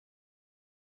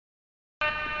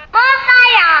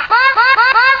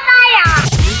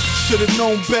Should've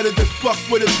known better than fuck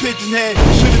with a pigeon head.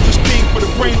 Should've just came for the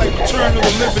brain like Return of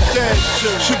the Living Dead.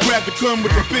 Should grab the gun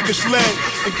with the biggest lead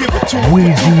and give it to him.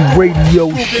 Weezy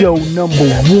Radio Show number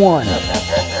 1.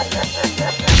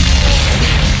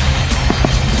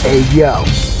 Hey yo,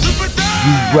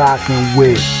 you rockin'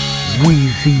 with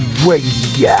Weezy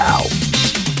Radio.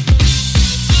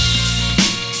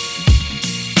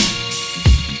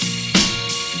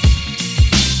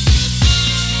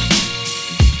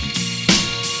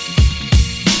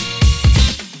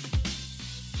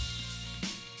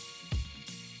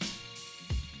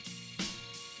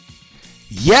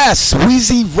 Yes,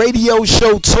 Weezy Radio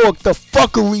Show Talk, the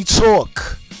fuckery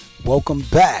talk. Welcome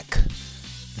back.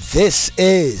 This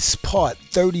is part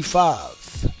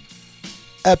 35,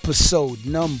 episode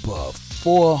number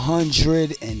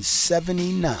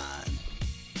 479.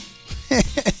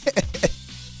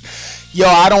 Yo,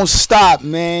 I don't stop,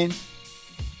 man.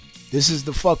 This is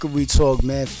the fuckery talk,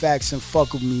 man. Facts and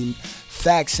fuckery,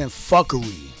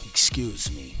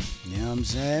 excuse me. You know what I'm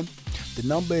saying? The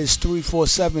number is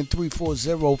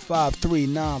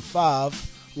 347-340-5395. I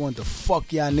want to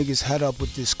fuck y'all niggas head up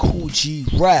with this Kool G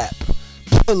rap,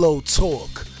 pillow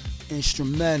talk,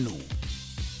 instrumental.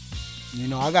 You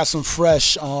know, I got some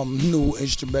fresh new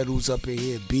instrumentals up in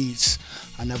here, beats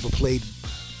I never played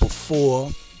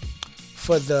before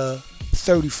for the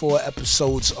 34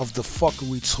 episodes of the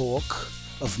fuckery talk,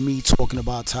 of me talking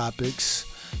about topics.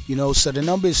 You know, so the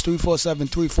number is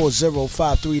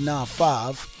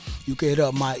 347-340-5395. You can hit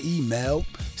up my email,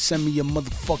 send me your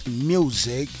motherfucking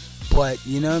music, but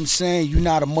you know what I'm saying, you're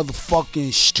not a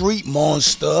motherfucking street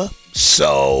monster,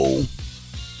 so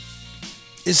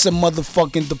it's a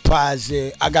motherfucking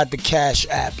deposit. I got the Cash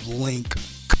App link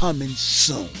coming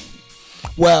soon.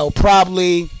 Well,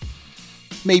 probably,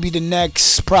 maybe the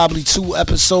next, 2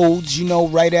 episodes, you know,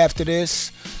 right after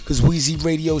this. Cause Weezy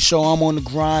Radio Show, I'm on the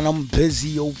grind, I'm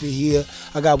busy over here.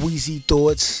 I got Weezy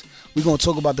Thoughts. We're going to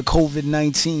talk about the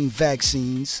COVID-19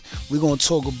 vaccines. We're going to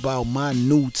talk about my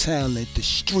new talent, the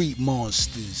Street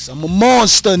Monsters. I'm a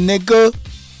monster, nigga.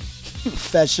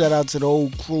 Fat shout out to the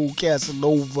whole crew,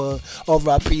 Casanova,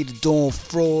 R.I.P. to Dawn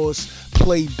Frost,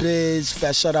 Play Biz,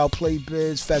 fat shout out Play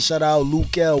Biz, fat shout out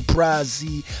Luke L.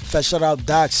 Prazi, fat shout out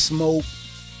Doc Smoke,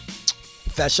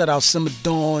 fat shout out Simmer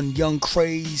Dawn, Young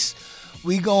Craze.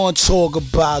 We gonna talk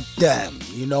about them,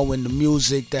 you know, in the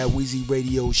music that Weezy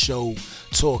Radio Show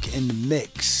Talk in the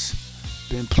Mix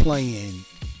been playing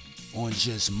on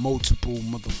just multiple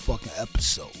motherfucking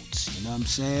episodes. You know what I'm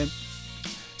saying?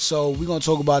 So we gonna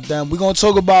talk about them. We gonna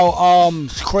talk about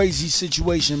crazy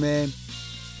situation, man.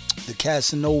 The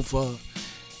Casanova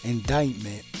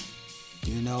indictment.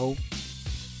 You know,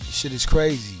 shit is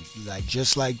crazy. Like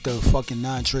just like the fucking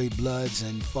Nine Trey Bloods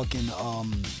and fucking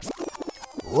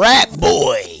Rat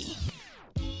Boy.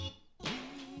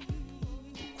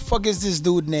 Fuck is this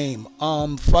dude name?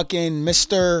 Fucking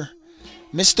Mr.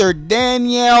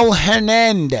 Daniel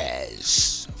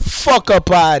Hernandez. Fuck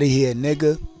up out of here,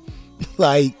 nigga.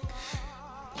 Like,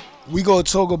 we gonna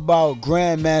talk about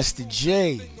Grandmaster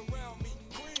Jay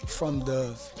from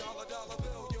the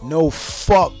No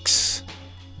Fucks,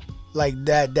 like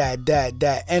that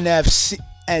NFC,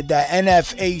 that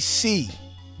NFAC.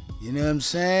 You know what I'm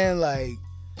saying? Like,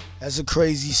 that's a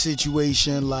crazy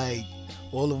situation. Like,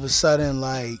 all of a sudden,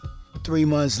 like 3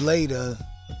 months later,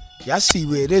 y'all see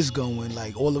where it is going.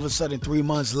 Like, all of a sudden, 3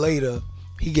 months later,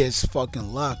 he gets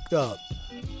fucking locked up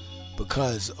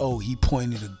because, he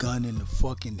pointed a gun in the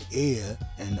fucking air,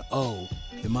 and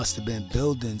it must have been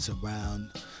buildings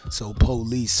around, so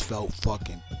police felt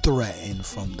fucking threatened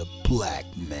from the black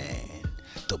man,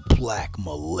 the black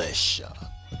militia.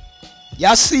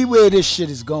 Y'all see where this shit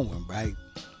is going, right?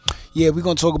 Yeah, we're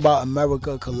gonna talk about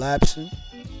America collapsing.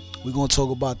 We're gonna talk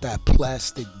about that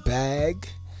plastic bag,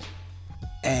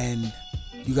 and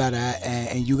you gotta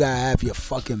have your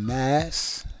fucking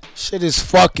mask. Shit is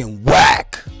fucking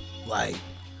whack. Like,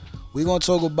 we're gonna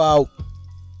talk about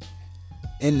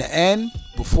in the end,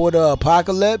 before the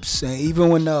apocalypse, and even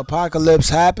when the apocalypse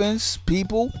happens,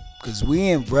 people, because we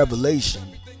in Revelation.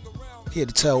 Here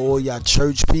to tell all y'all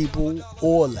church people,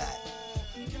 all that.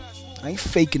 I ain't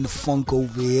faking the funk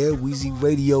over here. Weezy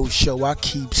Radio Show, I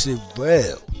keeps it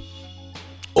real.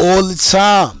 All the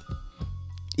time.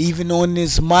 Even on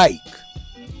this mic.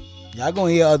 Y'all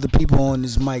gonna hear other people on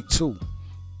this mic too.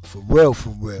 For real,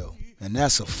 for real. And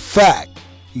that's a fact.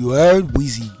 You heard?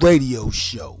 Weezy Radio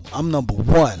Show. I'm number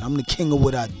one. I'm the king of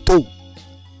what I do.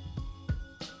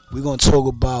 We're gonna talk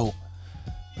about,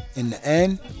 in the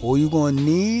end, all you're gonna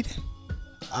need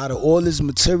out of all this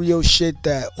material shit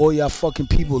that all y'all fucking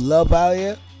people love out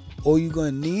here, all you're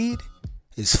gonna need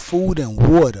is food and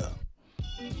water.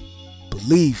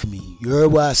 Believe me. You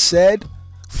heard what I said?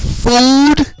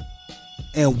 Food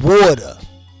and water,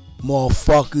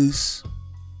 motherfuckers.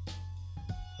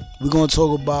 We're going to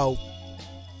talk about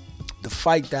the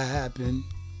fight that happened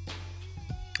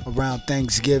around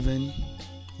Thanksgiving.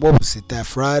 What was it, that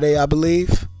Friday, I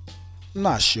believe? I'm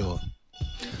not sure.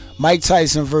 Mike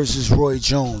Tyson versus Roy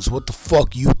Jones. What the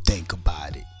fuck you think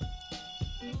about it?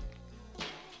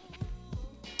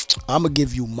 I'm going to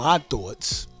give you my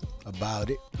thoughts about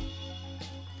it.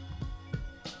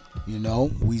 You know,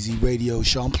 Weezy Radio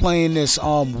Show. I'm playing this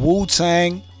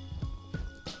Wu-Tang,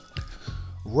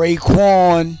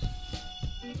 Raekwon,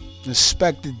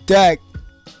 Inspector Deck,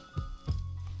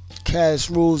 Cash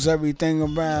Rules Everything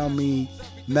Around Me,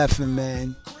 Method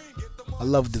Man. I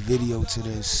love the video to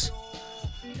this.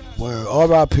 Word,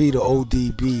 R.I.P. to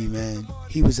ODB, man.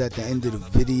 He was at the end of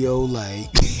the video, like,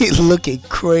 looking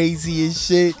crazy and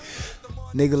shit.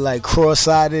 Nigga, like,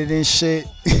 cross-eyed and shit.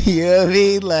 You know what I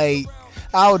mean? Like,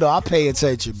 I don't know. I pay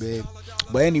attention, man.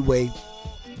 But anyway,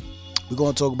 we're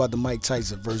going to talk about the Mike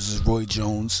Tyson versus Roy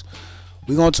Jones.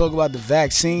 We're going to talk about the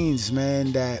vaccines,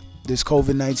 man, that this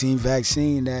COVID-19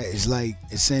 vaccine that is like,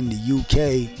 it's in the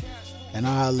UK. And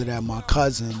I hollered at my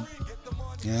cousin,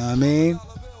 you know what I mean?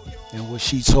 And what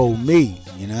she told me,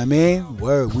 you know what I mean?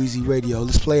 Word, Weezy Radio.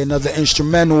 Let's play another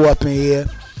instrumental up in here.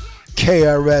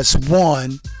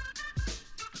 KRS-One.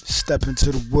 Step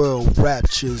into the world,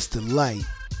 rapture's delight.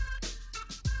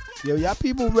 Yo, y'all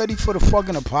people ready for the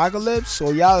fucking apocalypse?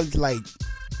 Or y'all like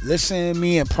listening to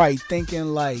me and probably thinking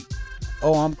like,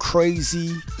 oh, I'm crazy.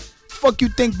 Fuck you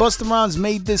think Busta Rhymes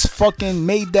made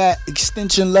that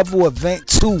extension level event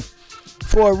too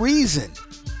for a reason?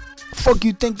 Fuck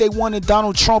you think they wanted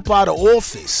Donald Trump out of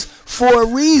office for a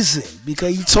reason?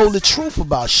 Because he told the truth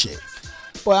about shit.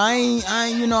 But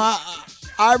I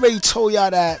already told y'all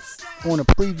that on a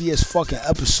previous fucking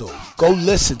episode. Go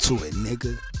listen to it,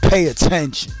 nigga. Pay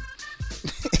attention.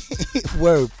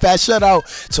 Word. Fat shout out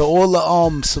to all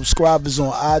the subscribers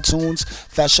on iTunes.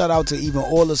 Fat shout out to even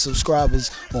all the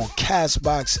subscribers on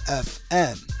Castbox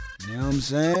FM. You know what I'm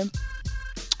saying?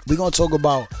 We're gonna talk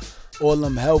about all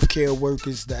them healthcare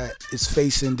workers that is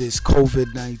facing this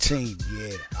COVID-19.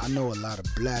 Yeah, I know a lot of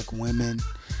black women.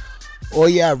 Oh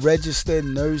yeah, registered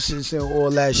nurses and all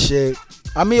that shit.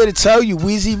 I'm here to tell you,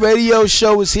 Weezy Radio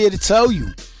Show is here to tell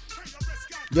you.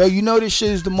 Yo, you know this shit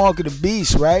is the mark of the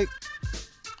beast, right?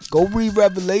 Go read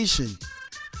Revelation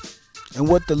and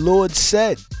what the Lord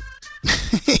said.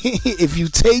 If you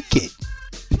take it,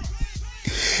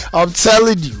 I'm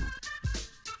telling you,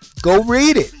 go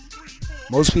read it.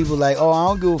 Most people like, oh, I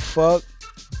don't give a fuck.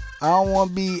 I don't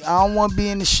want to be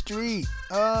in the street.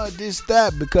 This,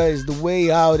 that, because the way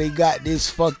how they got this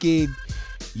fucking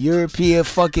European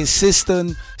fucking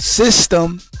system,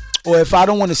 or if I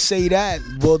don't want to say that,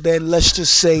 well then let's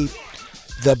just say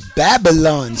the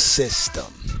Babylon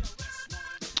system.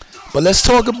 But let's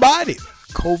talk about it.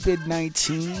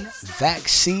 COVID-19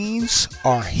 vaccines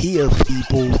are here,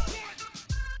 people.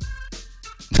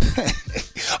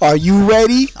 Are you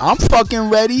ready? I'm fucking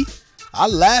ready. I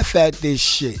laugh at this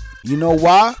shit. You know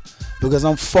why? Because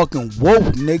I'm fucking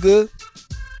woke, nigga.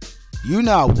 You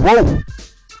not woke.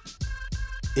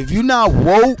 If you not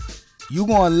woke, you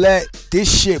gonna let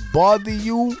this shit bother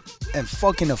you and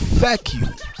fucking affect you.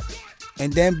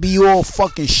 And then be all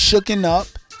fucking shooken up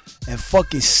and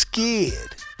fucking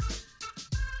scared.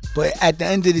 But at the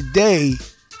end of the day,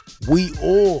 we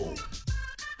all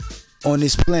on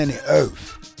this planet Earth,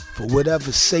 for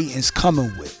whatever Satan's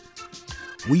coming with,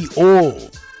 we all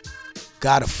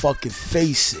gotta fucking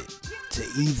face it to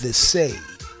either say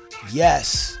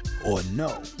yes or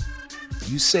no.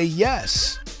 You say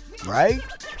yes, right?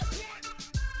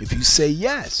 If you say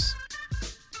yes,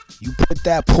 you put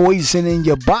that poison in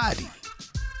your body.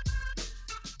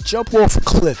 Jump off a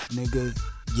cliff, nigga.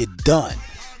 You're done.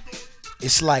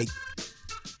 It's like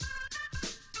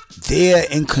they're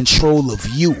in control of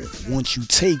you once you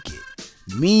take it.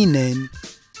 Meaning,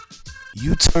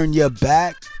 you turn your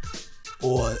back,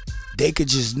 or they could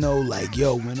just know, like,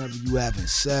 yo, whenever you having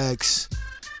sex,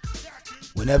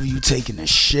 whenever you taking a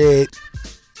shit,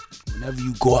 whenever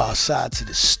you go outside to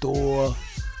the store,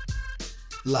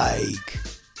 like,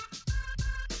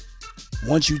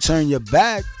 once you turn your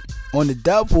back on the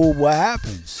devil, what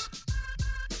happens?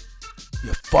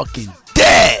 You're fucking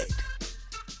dead.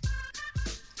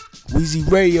 Weezy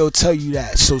Radio tell you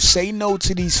that. So say no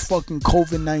to these fucking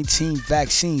COVID-19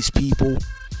 vaccines, people.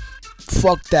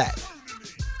 Fuck that.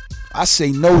 I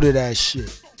say no to that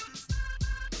shit.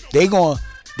 They gonna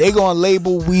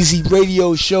label Weezy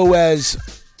Radio Show as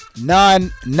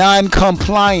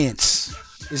non-compliance.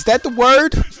 Is that the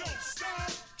word?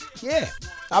 Yeah.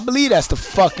 I believe that's the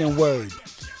fucking word.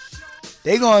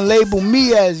 They gonna label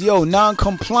me as,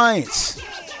 non-compliance.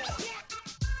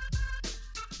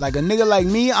 Like a nigga like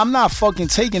me, I'm not fucking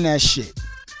taking that shit.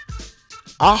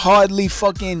 I hardly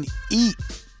fucking eat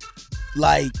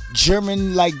like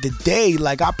during like the day.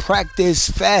 Like I practice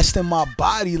fasting my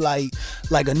body. Like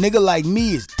a nigga like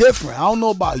me is different. I don't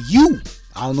know about you.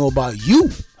 I don't know about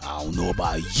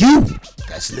you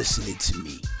that's listening to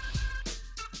me.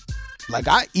 Like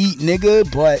I eat,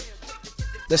 nigga, but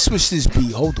let's switch this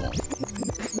beat. Hold on.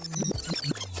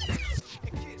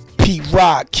 Pete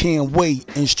Rock, Can't Wait,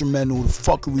 instrumental, The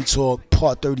Fuckery Talk,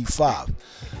 part 35.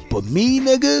 But me,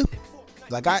 nigga,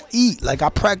 like I eat, like I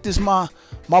practice my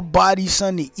body,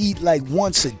 son, to eat like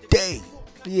once a day.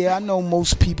 Yeah, I know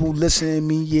most people listening to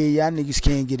me, y'all niggas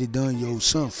can't get it done. Yo,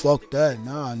 son, fuck that.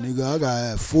 Nah, nigga, I gotta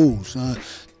have food, son.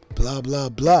 Blah, blah,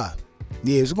 blah.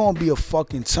 Yeah, it's gonna be a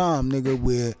fucking time, nigga,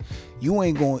 where you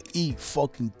ain't gonna eat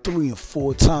fucking 3 and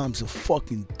 4 times a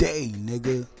fucking day,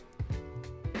 nigga.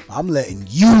 I'm letting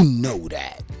you know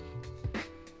that.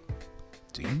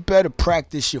 So you better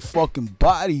practice your fucking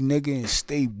body, nigga, and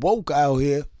stay woke out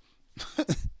here.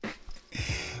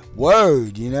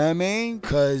 Word, you know what I mean?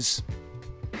 Because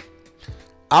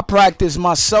I practice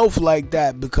myself like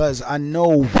that because I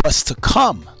know what's to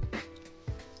come.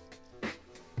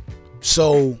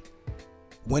 So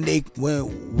when they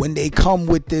come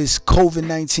with this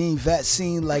COVID-19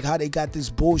 vaccine, like how they got this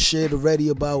bullshit already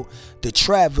about the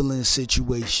traveling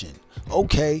situation.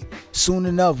 Okay, soon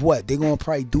enough, what? They're gonna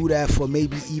probably do that for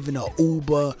maybe even a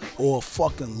Uber or a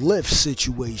fucking Lyft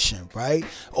situation, right?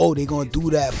 Oh, they're gonna do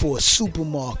that for a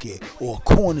supermarket or a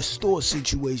corner store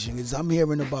situation. Because I'm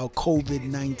hearing about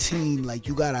COVID-19, like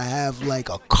you gotta have like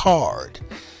a card.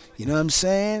 You know what I'm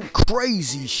saying?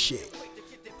 Crazy shit.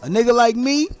 A nigga like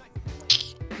me,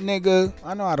 nigga,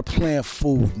 I know how to plan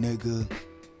food, nigga.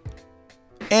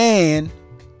 And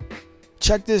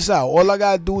check this out. All I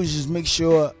gotta do is just make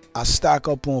sure I stock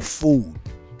up on food.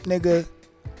 Nigga,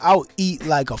 I'll eat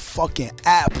like a fucking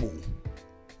apple.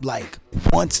 Like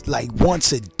once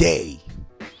a day.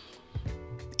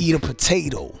 Eat a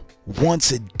potato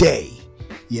once a day.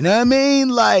 You know what I mean?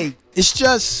 Like, it's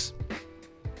just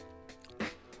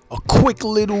a quick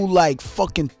little like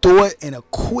fucking thought and a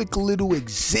quick little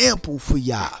example for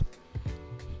y'all.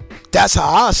 That's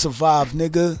how I survive,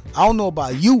 nigga. I don't know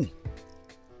about you.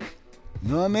 You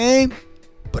know what I mean?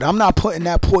 But I'm not putting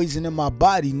that poison in my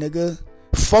body, nigga.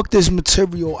 Fuck this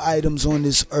material items on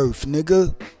this earth,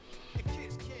 nigga.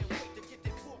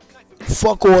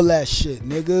 Fuck all that shit,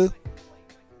 nigga.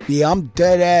 Yeah, I'm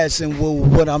dead ass in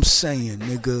what I'm saying,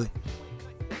 nigga.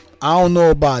 I don't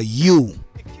know about you.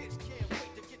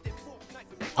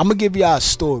 I'm gonna give y'all a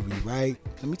story, right?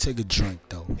 Let me take a drink,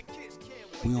 though.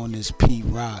 We on this Pete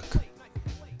Rock.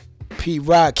 Pete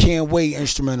Rock, Can't Wait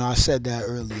instrumental. I said that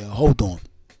earlier. Hold on.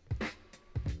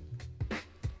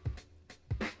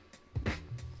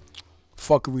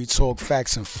 Fuckery Talk,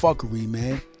 Facts and Fuckery,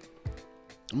 man.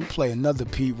 I'm gonna play another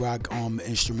Pete Rock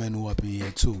instrumental up in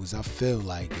here too, cause I feel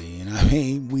like it, you know what I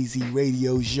mean? Weezy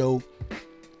Radio Show.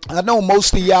 I know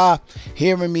most of y'all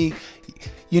hearing me,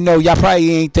 you know, y'all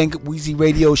probably ain't think Weezy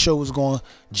Radio Show was gonna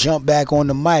jump back on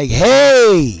the mic.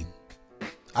 Hey,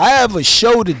 I have a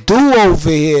show to do over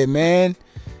here, man.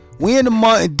 We in the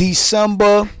month of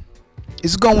December.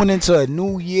 It's going into a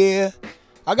new year.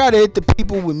 I gotta hit the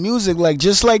people with music, like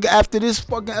just like after this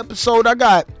fucking episode, I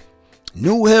got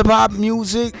new hip-hop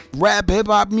music, rap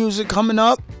hip-hop music coming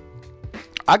up.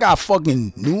 I got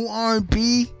fucking new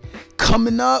R&B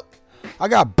coming up. I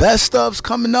got best ofs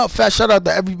coming up. Fat shout out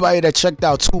to everybody that checked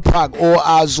out Tupac, All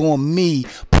Eyes on Me,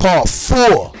 part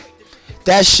 4.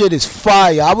 That shit is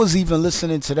fire. I was even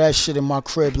listening to that shit in my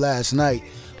crib last night,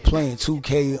 playing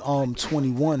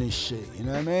 2K21 and shit. You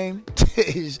know what I mean?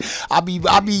 I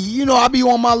be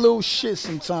on my little shit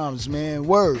sometimes, man.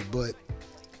 Word, but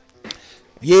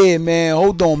yeah, man.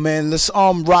 Hold on, man. Let's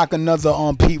rock another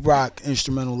Pete Rock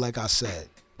instrumental, like I said.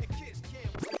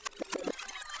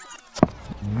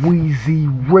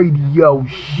 Weezy Radio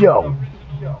Show.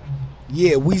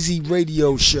 Yeah, Weezy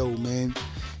Radio Show, man.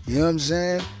 You know what I'm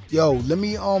saying? Yo, let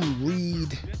me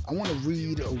read. I want to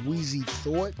read a Weezy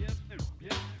thought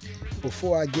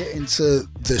before I get into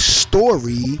the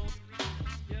story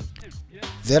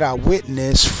that I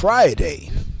witnessed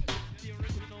Friday.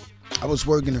 I was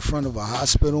working in front of a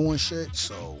hospital and shit,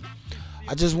 so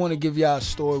I just want to give y'all a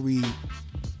story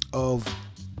of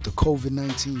the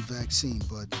COVID-19 vaccine.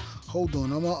 But hold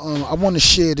on, I want to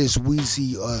share this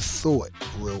Weezy thought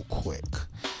real quick.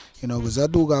 You know, because I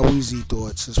do got Weezy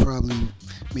thoughts. It's probably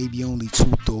maybe only 2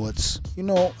 thoughts. You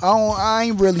know, I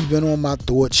ain't really been on my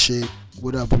thought shit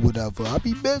whatever. I'll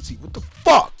be busy. What the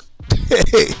fuck?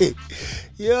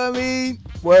 You know what I mean?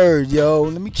 Word, yo.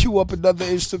 Let me cue up another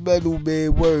instrumental,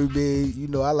 man. Word, man. You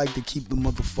know, I like to keep the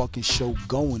motherfucking show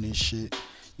going and shit.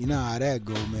 You know how that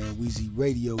go, man. Weezy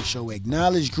Radio Show.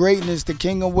 Acknowledge greatness, the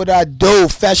king of what I do.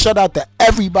 Fat shout out to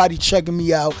everybody checking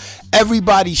me out.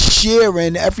 Everybody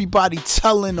sharing. Everybody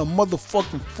telling a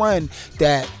motherfucking friend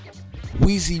that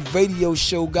Weezy Radio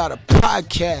Show got a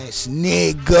podcast,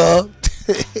 nigga.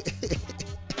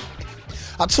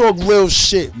 I talk real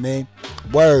shit, man.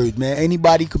 Word, man.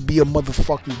 Anybody could be a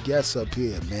motherfucking guest up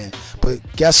here, man. But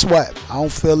guess what? I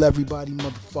don't feel everybody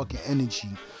motherfucking energy.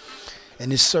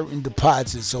 And there's certain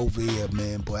deposits over here,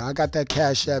 man. But I got that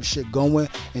Cash App shit going.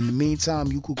 In the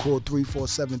meantime, you could call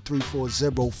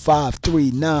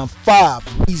 347-340-5395.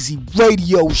 Weezy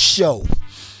Radio Show.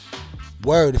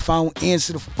 Word, if I don't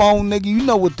answer the phone, nigga, you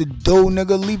know what to do,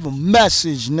 nigga. Leave a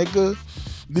message, nigga.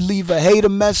 You leave a hater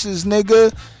message,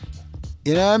 nigga.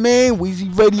 You know what I mean?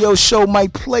 Weezy Radio Show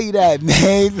might play that,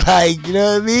 man. Like, you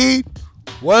know what I mean?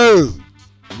 Word.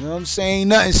 You know what I'm saying?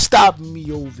 Nothing stopping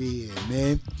me over here,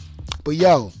 man. But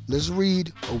yo, let's read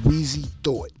a Weezy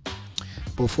thought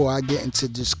before I get into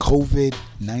this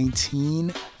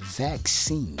COVID-19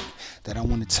 vaccine that I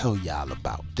want to tell y'all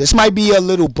about. This might be a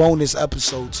little bonus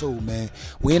episode too, man.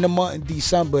 We in the month of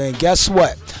December, and guess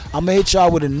what? I'm going to hit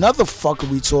y'all with another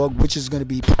fuckery talk, which is going to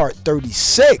be part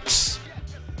 36.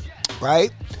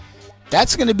 Right?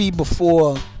 That's going to be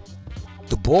before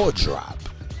the ball drop.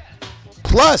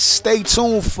 Plus, stay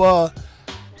tuned for,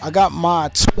 I got my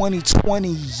 2020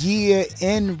 year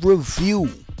in review.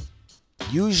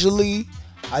 Usually,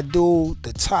 I do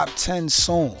the top 10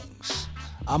 songs.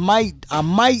 I might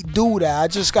do that. I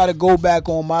just got to go back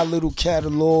on my little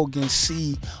catalog and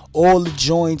see all the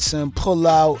joints and pull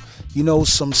out, you know,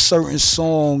 some certain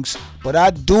songs. But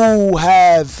I do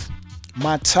have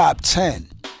my top 10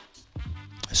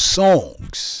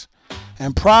 songs,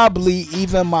 and probably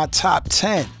even my top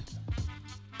 10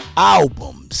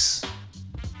 albums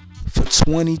for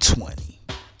 2020.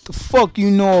 The fuck you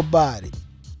know about it?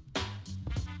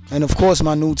 And of course,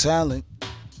 my new talent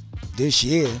this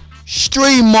year,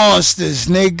 Street Monsters,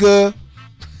 nigga.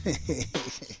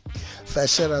 Fat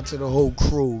shout out to the whole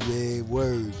crew, man.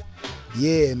 Word.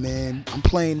 Yeah, man. I'm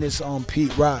playing this on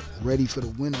Pete Rock, Ready for the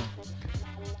Winner.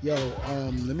 Yo,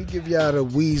 let me give y'all the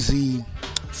Weezy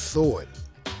thought.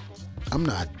 I'm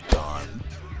not done.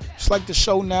 It's like the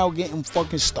show now getting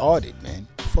fucking started, man.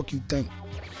 What the fuck you think?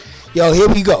 Yo, here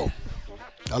we go.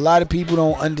 A lot of people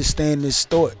don't understand this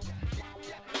thought.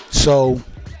 So,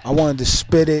 I wanted to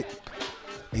spit it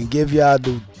and give y'all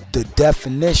the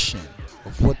definition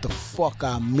of what the fuck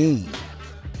I mean.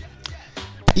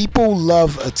 People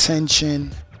love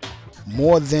attention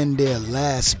more than their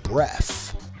last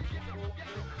breath.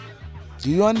 Do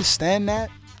you understand that?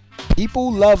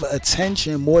 People love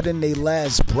attention more than their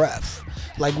last breath.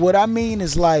 Like, what I mean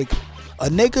is, like, a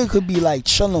nigga could be like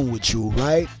chilling with you,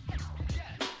 right?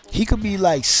 He could be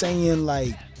like saying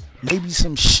like maybe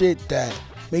some shit that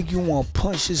make you want to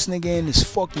punch this nigga in his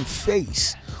fucking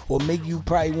face, or make you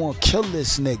probably want to kill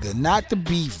this nigga. Not to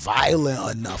be violent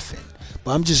or nothing,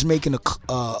 but I'm just making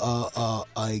a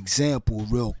example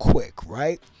real quick,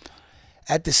 right?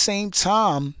 At the same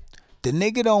time, the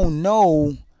nigga don't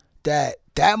know that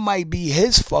might be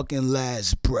his fucking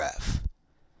last breath.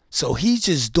 So he's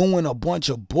just doing a bunch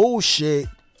of bullshit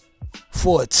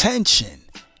for attention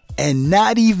and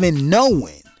not even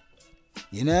knowing.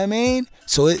 You know what I mean?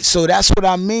 So that's what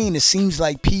I mean. It seems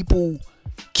like people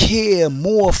care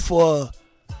more for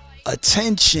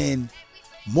attention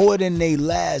more than their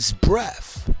last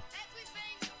breath.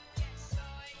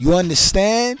 You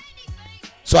understand?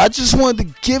 So I just wanted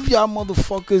to give y'all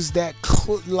motherfuckers that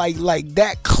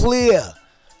that clear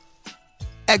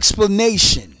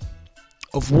explanation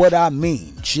of what I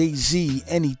mean. Jay-Z,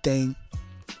 anything.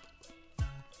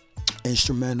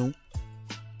 Instrumental.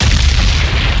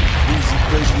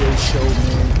 Weezy Radio Show,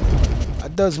 man. I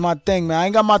does my thing, man. I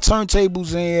ain't got my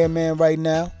turntables in here, man, right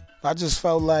now. I just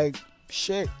felt like,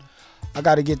 shit, I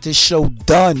gotta get this show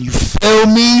done. You feel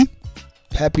me?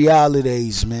 Happy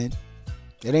holidays, man.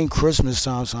 It ain't Christmas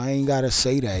time, so I ain't gotta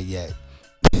say that yet.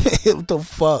 What the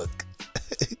fuck?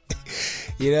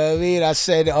 You know what I mean? I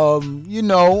said, you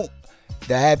know,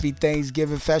 the happy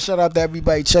Thanksgiving. Fat shout out to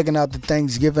everybody checking out the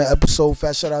Thanksgiving episode.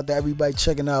 Fat shout out to everybody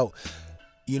checking out,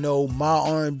 you know, my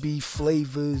R&B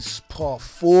flavors part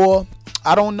 4.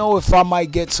 I don't know if I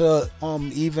might get to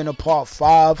even a part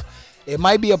 5. It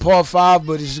might be a part 5,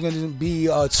 but it's gonna be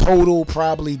a total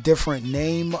probably different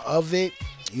name of it.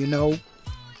 You know,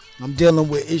 I'm dealing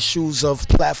with issues of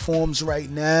platforms right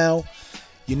now.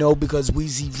 because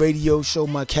Weezy Radio Show,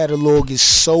 my catalog is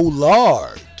so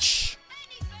large.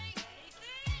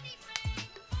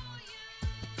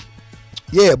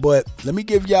 Yeah, but let me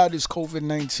give y'all this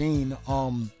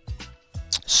COVID-19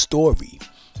 story.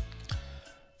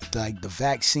 Like the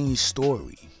vaccine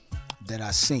story that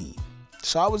I seen.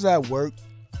 So I was at work,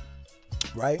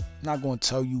 right? Not gonna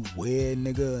tell you where,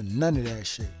 nigga, none of that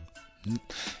shit.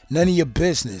 None of your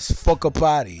business. Fuck up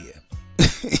out of here.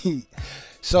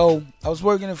 So I was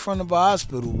working in front of a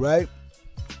hospital, right?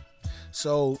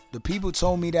 So the people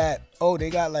told me that, oh,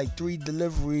 they got like 3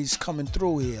 deliveries coming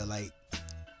through here. Like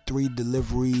 3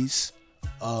 deliveries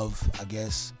of, I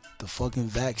guess, the fucking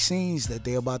vaccines that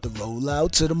they about to roll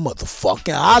out to the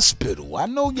motherfucking hospital. I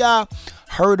know y'all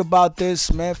heard about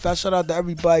this, man. Fast shout out to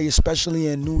everybody, especially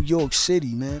in New York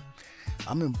City, man.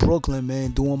 I'm in Brooklyn,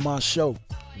 man, doing my show.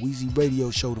 Weezy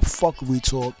Radio Show, The Fuckery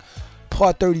Talk,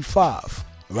 part 35,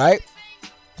 right?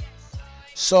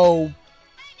 So,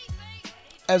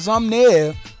 as I'm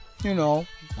there,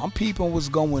 I'm peeping what's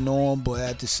going on, but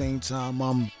at the same time,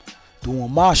 I'm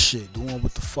doing my shit, doing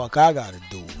what the fuck I gotta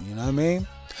do, you know what I mean?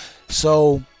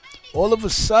 So, all of a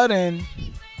sudden,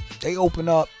 they open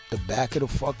up the back of the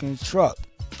fucking truck.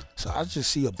 So I just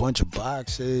see a bunch of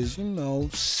boxes,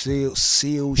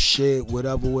 seal shit,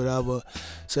 whatever.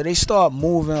 So they start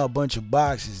moving a bunch of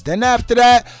boxes. Then after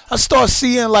that, I start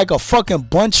seeing like a fucking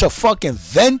bunch of fucking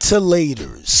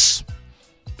ventilators.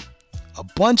 A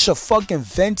bunch of fucking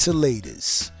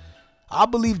ventilators. I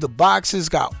believe the boxes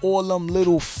got all them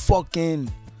little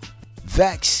fucking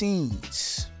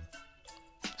vaccines.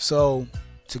 So,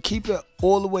 to keep it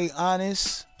all the way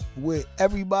honest with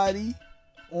everybody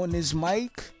on this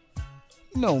mic,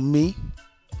 me,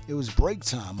 it was break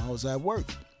time. I was at work.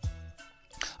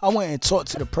 I went and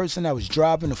talked to the person that was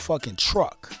driving the fucking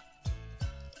truck.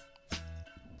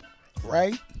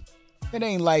 Right? It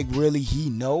ain't like really he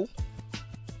know.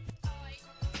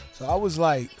 So I was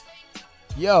like,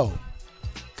 yo,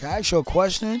 can I ask you a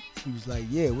question? He was like,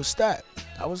 yeah, what's that?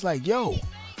 I was like, yo,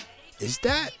 is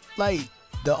that like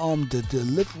the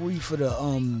delivery for the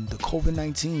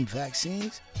COVID-19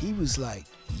 vaccines? He was like,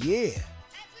 yeah.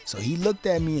 So he looked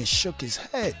at me and shook his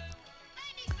head.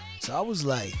 So I was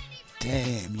like,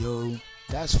 damn, yo,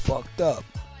 that's fucked up.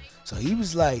 So he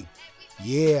was like,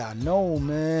 yeah, I know,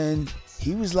 man.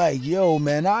 He was like, yo,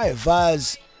 man, I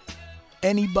advise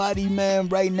anybody, man,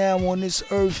 right now on this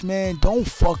earth, man, don't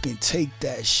fucking take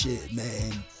that shit,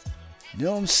 man. You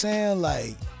know what I'm saying?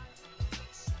 Like,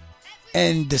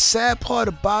 and the sad part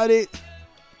about it,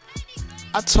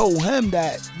 I told him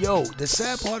that, yo, the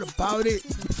sad part about it,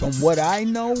 from what I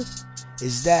know,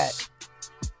 is that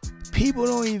people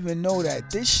don't even know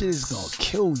that this shit is gonna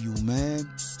kill you, man.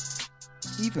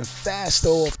 Even faster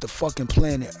off the fucking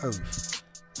planet Earth.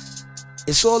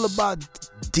 It's all about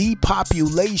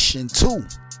depopulation, too.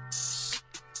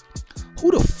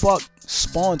 Who the fuck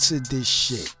sponsored this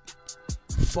shit?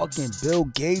 Fucking Bill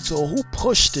Gates, or who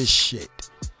pushed this shit?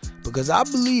 Because I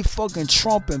believe fucking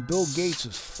Trump and Bill Gates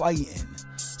was fighting.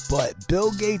 But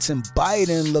Bill Gates and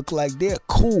Biden look like they're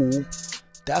cool.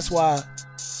 That's why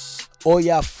all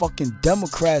y'all fucking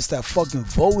Democrats that fucking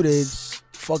voted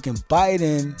fucking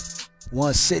Biden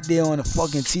want to sit there on the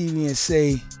fucking TV and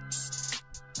say,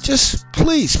 just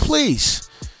please,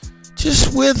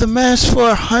 just wear the mask for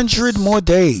 100 more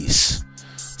days.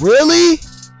 Really?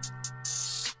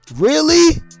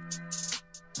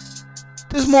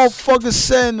 This motherfucker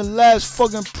said in the last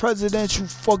fucking presidential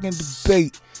fucking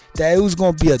debate that it was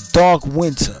gonna be a dark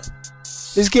winter.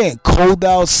 It's getting cold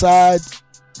outside.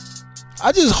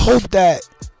 I just hope that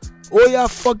all y'all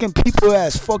fucking people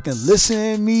that's fucking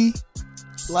listening to me,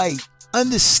 like,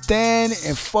 understand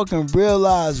and fucking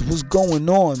realize what's going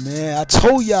on, man. I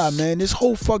told y'all, man, this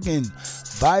whole fucking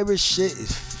virus shit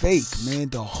is fake, man.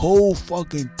 The whole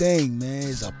fucking thing, man,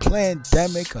 is a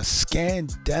pandemic, a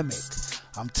scandemic.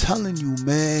 I'm telling you,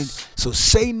 man. So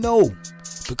say no.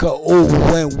 Because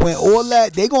when all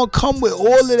that, they gonna come with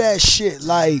all of that shit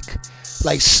like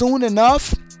soon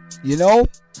enough,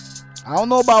 I don't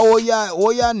know about all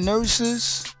y'all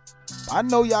nurses. I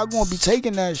know y'all gonna be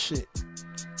taking that shit.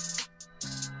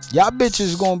 Y'all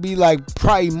bitches gonna be like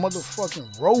probably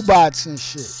motherfucking robots and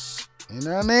shit. You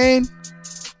know what I mean?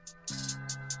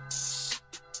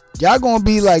 Y'all gonna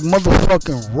be like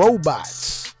motherfucking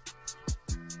robots.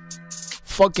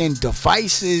 Fucking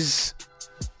devices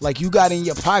like you got in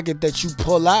your pocket that you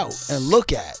pull out and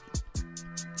look at.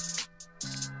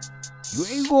 You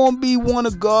ain't gonna be one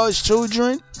of God's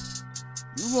children.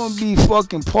 You gonna be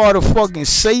fucking part of fucking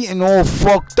Satan all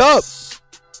fucked up.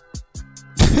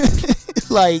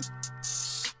 Like,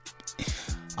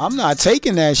 I'm not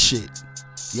taking that shit.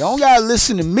 You don't gotta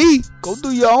listen to me. Go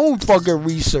do your own fucking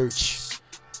research.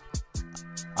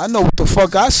 I know what the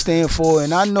fuck I stand for,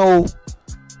 and I know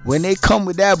when they come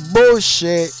with that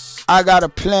bullshit, I got a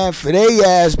plan for their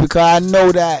ass, because I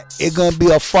know that it's gonna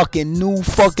be a fucking new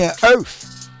fucking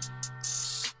earth.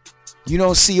 You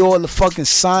don't see all the fucking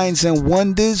signs and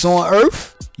wonders on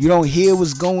earth? You don't hear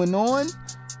what's going on?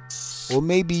 Or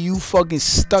maybe you fucking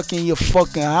stuck in your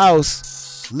fucking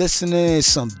house listening to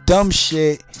some dumb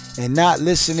shit and not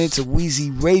listening to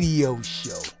Weezy Radio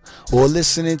Show, or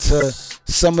listening to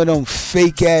some of them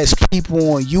fake ass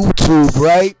people on YouTube,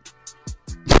 right?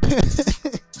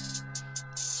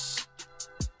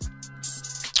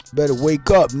 Better wake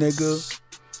up, nigga.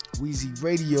 Weezy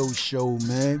Radio Show,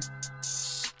 man.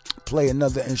 Play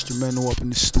another instrumental up in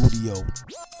the studio.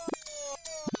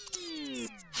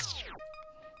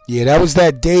 Yeah, that was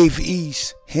that Dave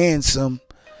East, Handsome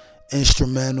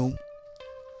instrumental.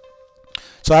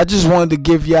 So I just wanted to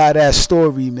give y'all that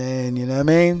story, man. You know what I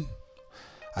mean?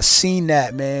 I seen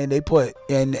that, man. They put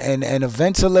in a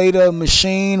ventilator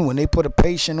machine, when they put a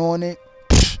patient on it,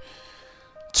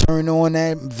 turn on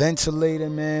that ventilator,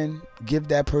 man. Give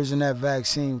that person that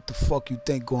vaccine. What the fuck you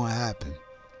think gonna happen?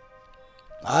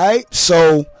 Alright?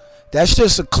 So that's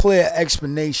just a clear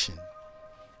explanation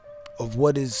of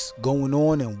what is going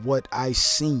on and what I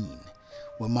seen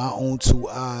with my own two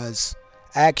eyes.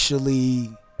 Actually,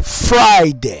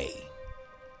 Friday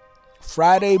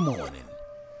morning.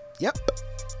 Yep.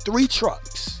 3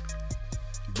 trucks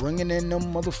bringing in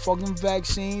them motherfucking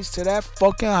vaccines to that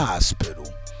fucking hospital.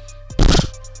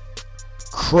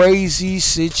 Crazy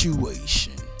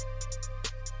situation.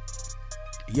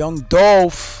 Young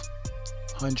Dolph,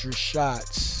 100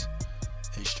 shots,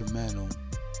 instrumental.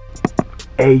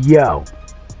 Hey yo,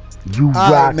 you All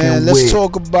right, rockin' man, let's with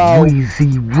talk about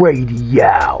Weezy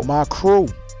Radio. my crew.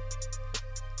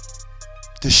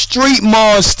 The Street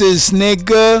Monsters,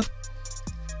 nigga.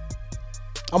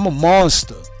 I'm a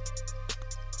monster.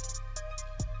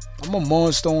 I'm a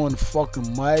monster on the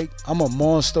fucking mic. I'm a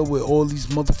monster with all these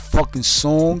motherfucking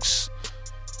songs.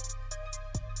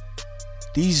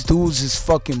 These dudes is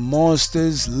fucking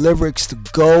monsters. Lyrics to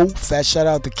go. Fat shout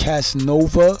out to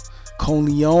Casanova,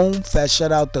 Corleone. Fat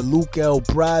shout out to Luke El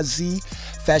Brazzi.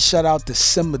 Fat shout out to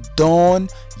Simmer Dawn,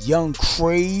 Young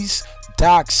Craze,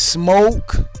 Doc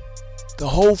Smoke. The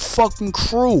whole fucking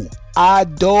crew.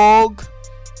 iDog.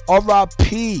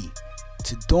 R.I.P.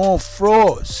 to Dawn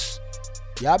Frost.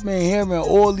 Y'all been hearing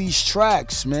all these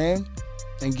tracks, man.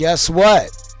 And guess what?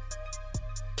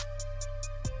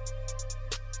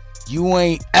 You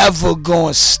ain't ever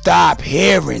gonna stop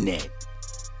hearing it.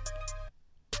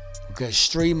 Because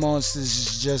Street Monsters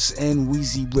is just in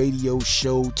Weezy Radio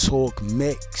Show Talk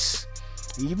Mix.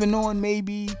 Even on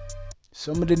maybe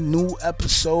some of the new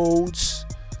episodes.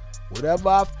 Whatever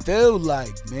I feel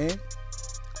like, man.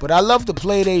 But I love to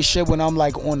play that shit when I'm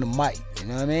like on the mic. You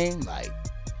know what I mean? Like,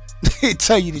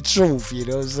 tell you the truth, you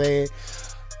know what I'm saying?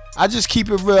 I just keep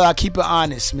it real. I keep it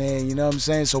honest, man. You know what I'm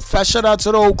saying? So fat shout out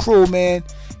to the whole crew, man.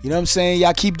 You know what I'm saying?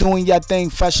 Y'all keep doing your thing.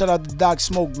 Fat shout out to Doc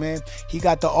Smoke, man. He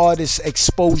got the Artist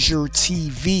Exposure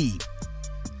TV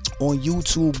on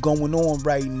YouTube going on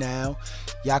right now.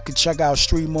 Y'all can check out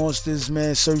Street Monsters,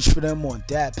 man. Search for them on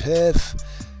DatPiff.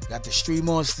 Got the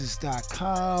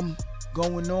streetmonsters.com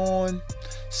going on.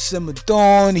 Simmer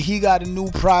Dawn, he got a new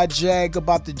project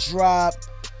about to drop.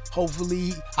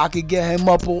 Hopefully I could get him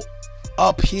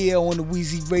up here on the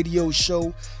Weezy Radio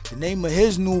Show. The name of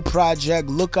his new project,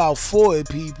 look out for it,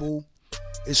 people.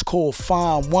 It's called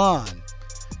Fine Wine.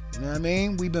 You know what I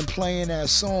mean? We've been playing that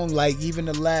song like even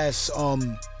the last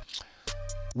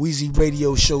Weezy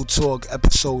Radio Show Talk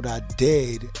episode I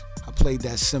did. I played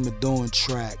that Simmer Dawn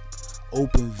track,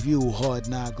 Open View, Hard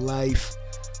Knock Life.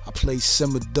 I played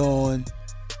Simmer Dawn.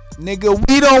 Nigga,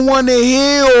 we don't want to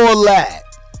hear all that.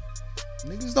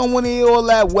 Niggas don't want to hear all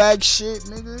that whack shit,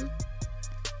 nigga.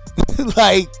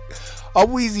 Like, on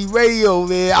Weezy Radio,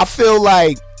 man, I feel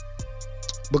like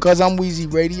because I'm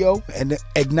Weezy Radio and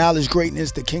acknowledge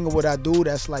greatness, the king of what I do,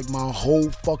 that's like my whole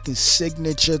fucking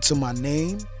signature to my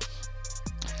name.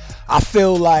 I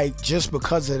feel like just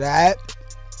because of that,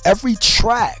 every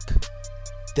track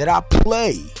that I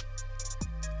play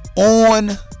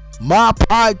on my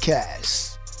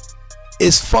podcast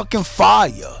is fucking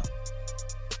fire.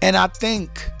 And I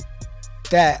think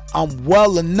that I'm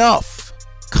well enough,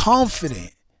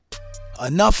 confident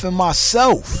enough in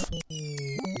myself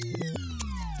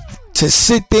to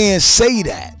sit there and say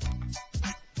that.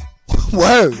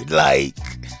 Word, like,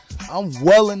 I'm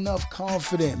well enough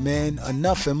confident, man,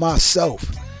 enough in myself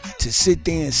to sit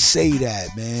there and say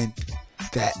that, man,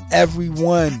 that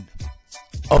everyone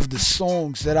of the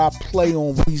songs that I play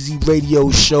on Weezy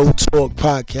Radio Show Talk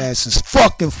Podcast is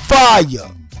fucking fire.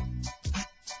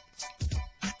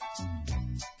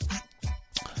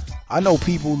 I know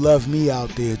people love me out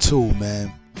there too,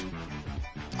 man.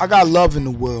 I got love in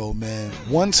the world, man.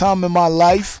 One time in my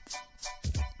life,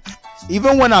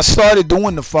 even when I started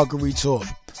doing the fuckery talk,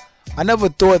 I never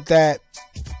thought that,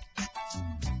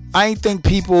 I ain't think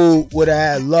people would have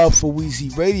had love for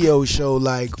Weezy Radio Show,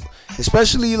 like,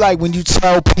 especially like when you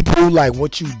tell people like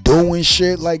what you do and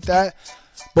shit like that.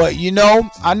 But you know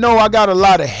I got a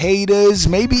lot of haters,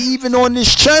 maybe even on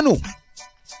this channel,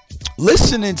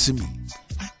 listening to me.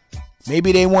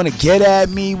 Maybe they want to get at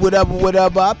me,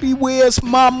 whatever. I be where's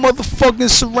my motherfucking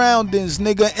surroundings,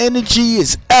 nigga. Energy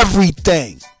is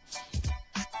everything.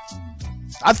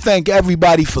 I thank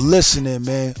everybody for listening,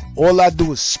 man. All I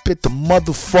do is spit the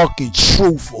motherfucking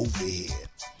truth over here.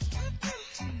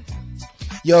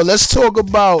 Yo, let's talk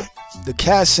about the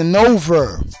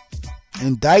Casanova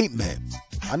indictment.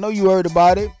 I know you heard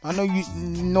about it. I know you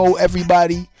know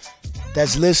everybody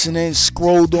that's listening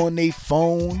scrolled on their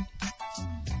phone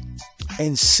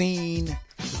and seen,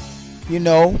 you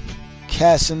know,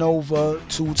 Casanova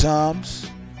 2 times.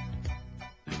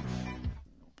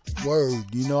 Word,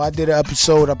 you know, I did an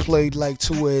episode, I played like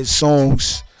 2 of his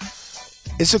songs.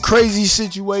 It's a crazy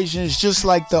situation. It's just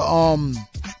like the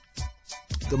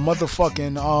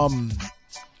motherfucking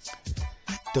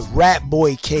the Rat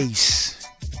Boy case.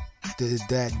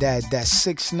 That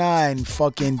 6ix9ine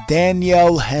fucking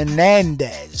Daniel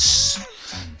Hernandez.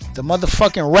 The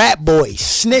motherfucking rat boy,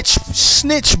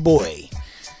 snitch boy,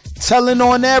 telling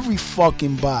on every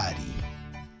fucking body.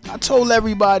 I told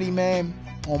everybody, man,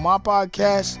 on my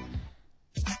podcast,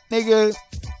 nigga,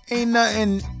 ain't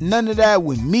none of that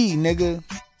with me, nigga.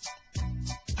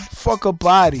 Fuck up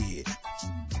out of here.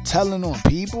 Telling on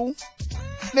people,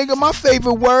 nigga. My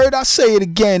favorite word, I say it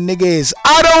again, nigga, is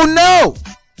I don't know.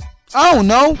 I don't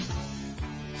know.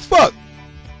 Fuck.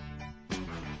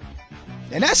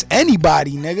 And that's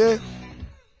anybody, nigga.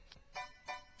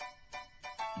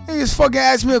 Niggas fucking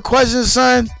ask me a question,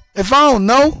 son. If I don't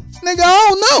know, nigga, I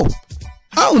don't know.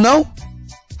 I don't know.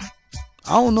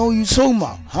 I don't know what you talking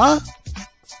about, huh?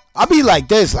 I be like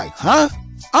this, like, huh?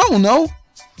 I don't know.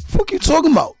 Fuck you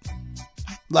talking about?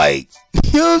 Like,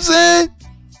 you know what I'm saying?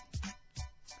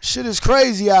 Shit is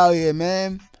crazy out here,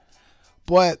 man.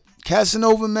 But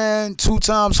Casanova, man, 2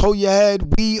 times, hold your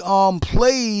head. We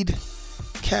played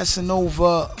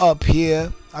Casanova up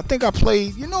here. I think I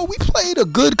played, you know, we played a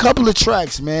good couple of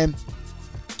tracks, man.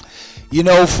 You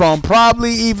know, from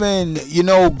probably even, you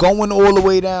know, going all the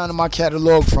way down to my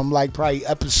catalog from like probably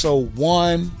episode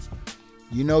 1.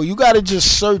 You know, you gotta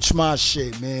just search my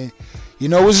shit, man. You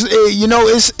know,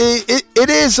 it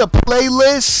is a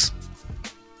playlist.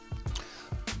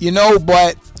 You know,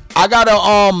 but I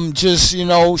gotta just, you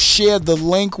know, share the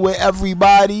link with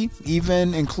everybody,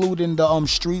 even including the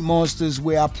Street Monsters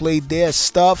where I played their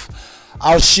stuff.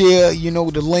 I'll share, you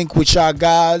know, the link with y'all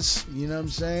guys, you know what I'm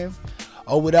saying?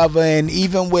 Or whatever, and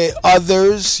even with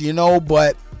others, you know,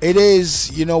 but it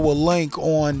is, you know, a link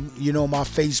on, you know, my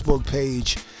Facebook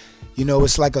page. You know,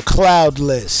 it's like a cloud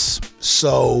list.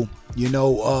 So, you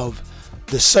know, of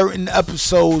the certain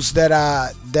episodes that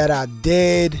I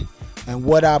did and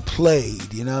what I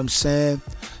played, you know what I'm saying?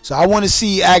 So I want to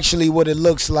see actually what it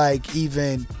looks like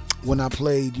even when I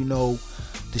played, you know,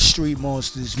 the Street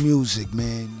Monsters music,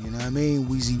 man. You know what I mean?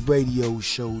 Weezy Radio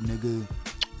Show, nigga.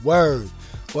 Word.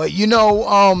 But, you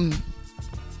know,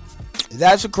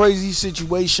 that's a crazy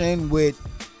situation with,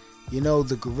 you know,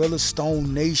 the Gorilla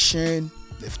Stone Nation,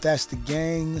 if that's the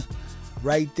gang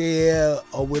right there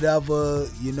or whatever,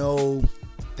 you know,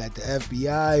 that the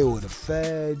FBI or the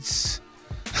feds.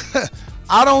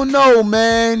 I don't know,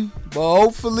 man. But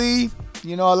hopefully,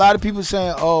 you know, a lot of people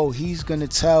saying, oh, he's going to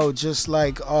tell just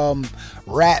like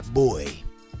Rat Boy.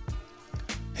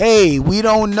 Hey, we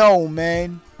don't know,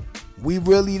 man. We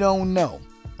really don't know.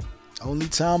 Only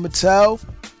time will tell.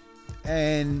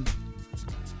 And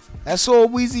that's all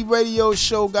Weezy Radio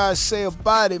Show got to say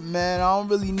about it, man. I don't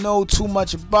really know too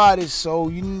much about it. So,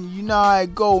 you know how I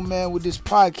go, man, with this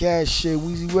podcast shit.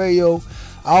 Weezy Radio,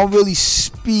 I don't really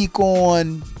speak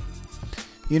on,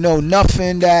 you know,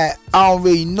 nothing that I don't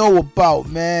really know about,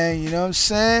 man. You know what I'm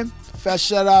saying? Fast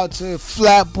shout out to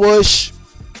Flatbush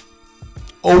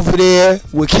over there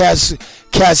where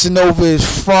Casanova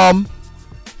is from.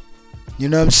 You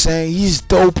know what I'm saying? He's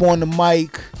dope on the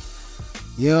mic.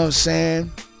 You know what I'm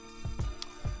saying?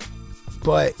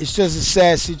 But it's just a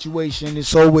sad situation.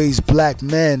 It's always black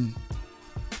men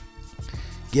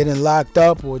getting locked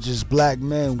up, or just black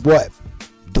men, what?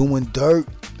 Doing dirt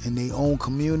in their own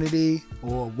community.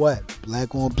 or what?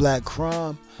 Black on black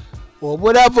crime, or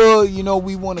whatever,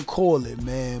 we want to call it,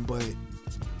 man. But,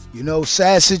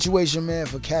 sad situation, man,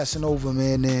 for Casanova,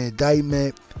 man, the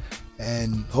indictment.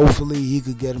 And hopefully he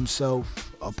could get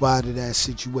himself up out of that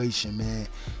situation, man.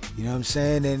 You know what I'm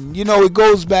saying? And, it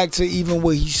goes back to even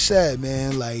what he said,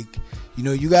 man. Like,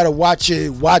 you got to watch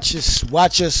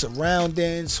your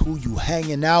surroundings, who you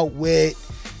hanging out with,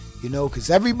 because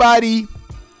everybody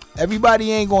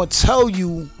ain't going to tell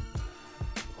you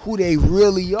who they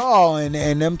really are and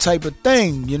them type of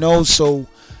thing, So,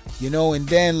 and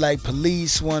then, like,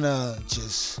 police want to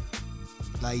just,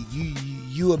 like,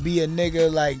 you would be a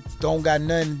nigga, like, don't got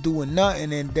nothing to do with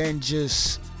nothing, and then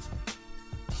just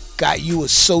got you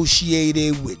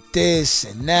associated with this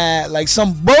and that, like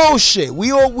some bullshit.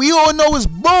 We all know it's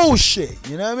bullshit,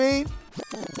 you know what I mean?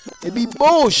 It be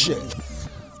bullshit.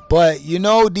 But,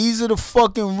 these are the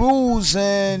fucking rules,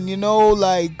 and,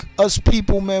 like, us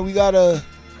people, man, we gotta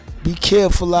be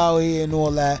careful out here and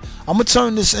all that. I'm gonna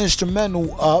turn this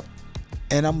instrumental up,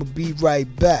 and I'm gonna be right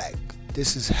back.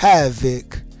 This is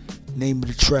Havoc. Name of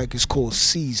the track is called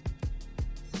Seize.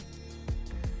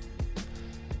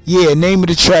 Yeah, name of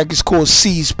the track is called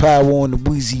Seize Power on the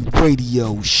Weezy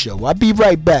Radio Show. I'll be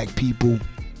right back, people.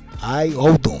 Alright,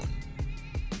 hold on.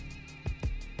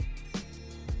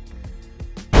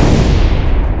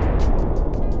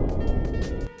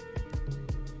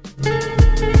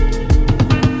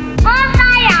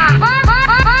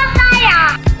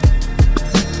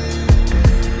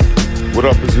 What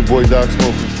up, it's your boy Doc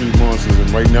Smoke from Street Monsters, and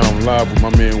right now I'm live with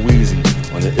my man Weezy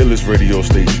on the illest radio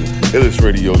station, illest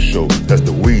radio show. That's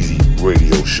the Weezy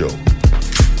Radio Show.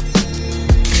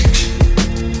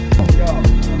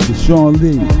 To Sean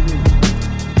Lee, you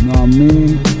know what I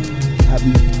mean?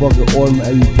 Happy fucking autumn,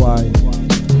 everybody.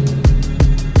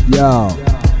 Yo,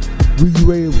 Weezy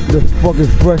Radio, the fucking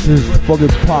freshest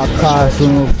fucking podcast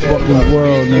in the fucking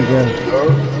world, nigga.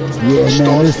 Yeah,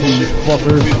 man, listen,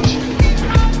 fuckers.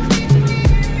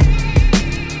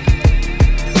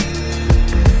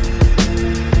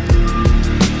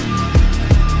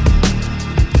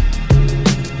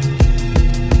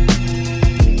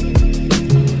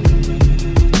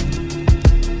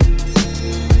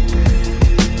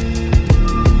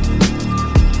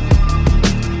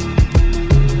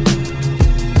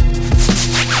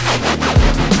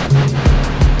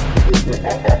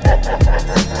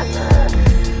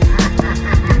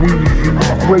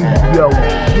 Radio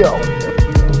Show.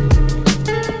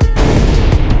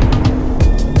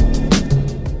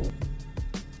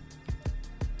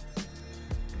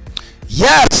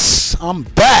 Yes, I'm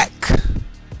back.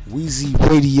 Weezy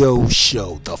Radio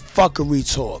Show, the fuckery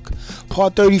talk,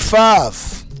 part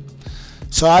 35.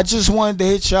 So I just wanted to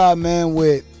hit y'all, man,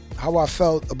 with how I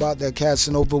felt about that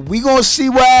Casanova. We gonna see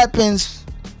what happens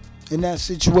in that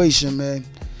situation, man.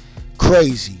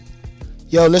 Crazy.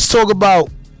 Yo, let's talk about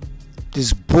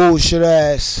this bullshit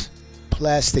ass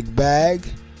plastic bag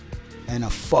and a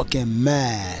fucking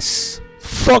mask.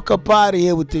 Fuck up out of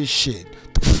here with this shit.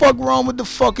 The fuck wrong with the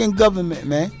fucking government,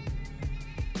 man?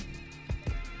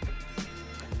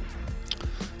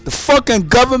 The fucking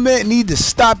government need to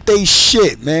stop they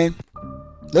shit, man.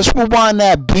 Let's rewind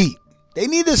that beat. They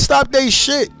need to stop they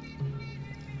shit.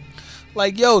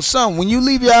 Like, yo, son, when you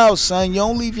leave your house, son, you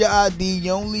don't leave your ID, you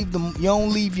don't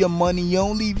leave your money, you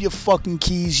don't leave your fucking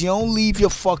keys, you don't leave your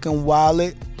fucking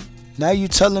wallet. Now you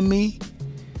telling me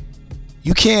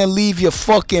you can't leave your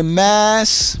fucking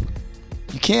mask?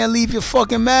 You can't leave your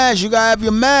fucking mask. You gotta have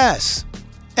your mask.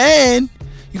 And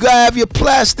you gotta have your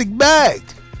plastic bag.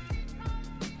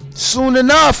 Soon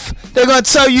enough, they're gonna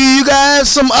tell you you gotta have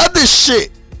some other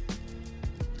shit.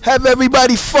 Have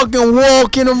everybody fucking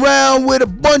walking around with a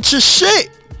bunch of shit.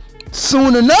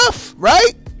 Soon enough,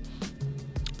 right?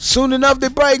 Soon enough, they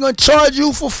probably gonna charge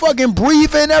you for fucking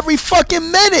breathing every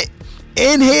fucking minute.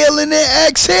 Inhaling and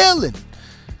exhaling.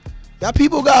 Y'all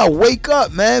people gotta wake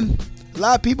up, man. A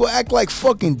lot of people act like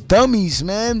fucking dummies,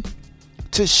 man,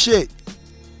 to shit.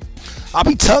 I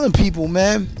be telling people,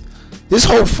 man, this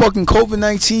whole fucking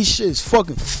COVID-19 shit is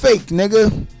fucking fake,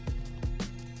 nigga.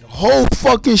 The whole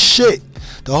fucking shit.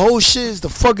 The whole shit is to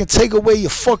fucking take away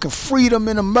your fucking freedom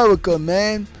in America,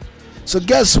 man. So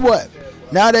guess what?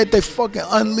 Now that they fucking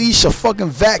unleash a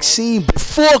fucking vaccine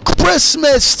before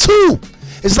Christmas too.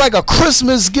 It's like a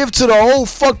Christmas gift to the whole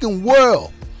fucking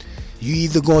world. You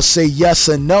either gonna say yes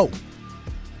or no.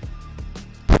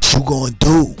 What you gonna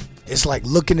do? It's like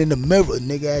looking in the mirror,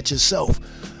 nigga, at yourself.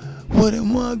 What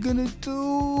am I gonna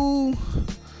do?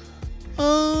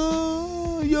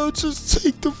 Yo, just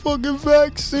take the fucking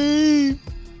vaccine.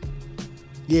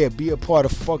 Yeah, be a part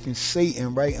of fucking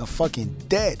Satan, right? And fucking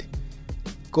dead.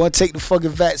 Go and take the fucking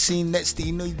vaccine. Next thing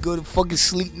you know, you go to fucking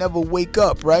sleep, never wake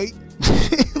up, right?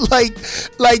 like,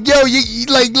 yo, you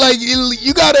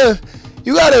gotta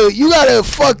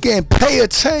fucking pay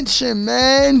attention,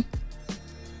 man.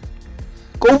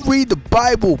 Go read the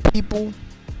Bible, people.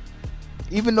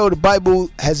 Even though the Bible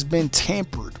has been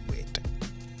tampered with.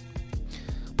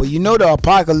 But you know the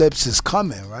apocalypse is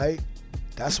coming, right?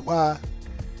 That's why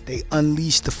they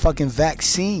unleashed the fucking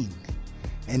vaccine.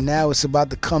 And now it's about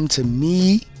to come to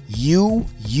me, you,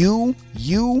 and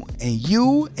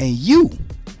you, and you.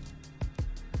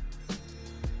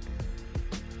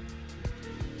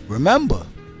 Remember,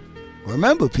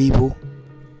 people,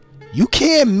 you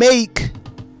can't make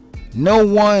no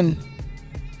one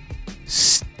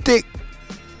stick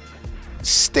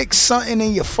something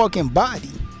in your fucking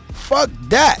body. Fuck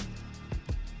that.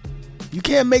 You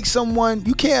can't make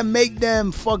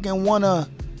them fucking wanna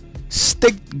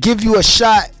give you a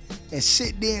shot and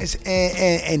sit there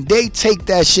and they take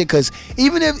that shit. Cause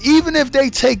even if they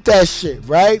take that shit,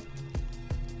 right?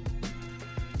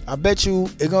 I bet you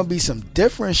it's gonna be some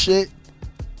different shit,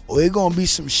 or it's gonna be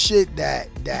some shit that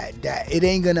it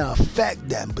ain't gonna affect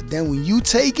them. But then when you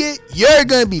take it, you're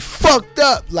gonna be fucked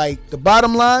up. Like, the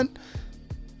bottom line,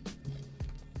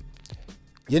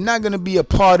 you're not gonna be a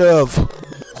part of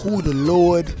who the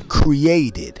Lord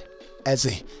created as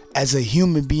a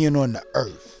human being on the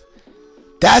earth.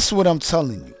 That's what I'm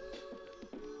telling you.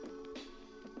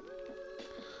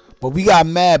 But we got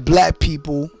mad black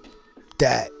people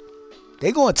that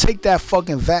they gonna take that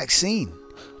fucking vaccine.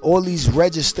 All these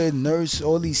registered nurses,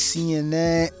 all these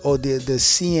CNN, or the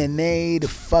CNA, the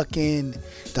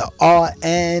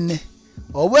RN,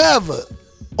 or whatever.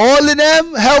 All of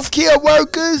them healthcare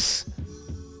workers.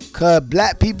 Cause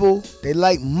black people, they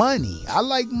like money. I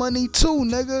like money too,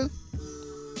 nigga.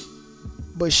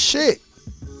 But shit,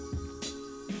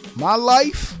 my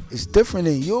life is different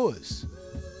than yours.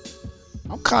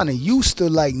 I'm kind of used to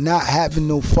like not having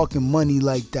no fucking money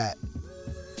like that.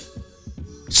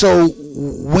 So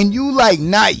when you like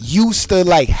not used to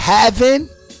like having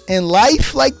in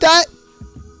life like that,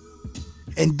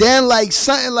 and then like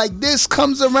something like this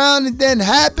comes around and then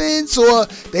happens, or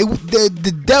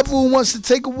the devil wants to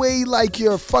take away like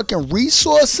your fucking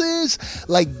resources,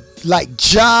 like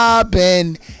job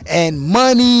and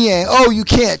money, and oh, you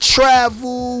can't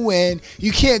travel and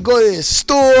you can't go to the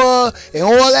store and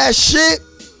all that shit.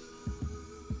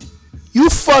 You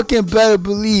fucking better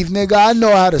believe, nigga, I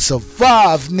know how to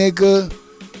survive, nigga.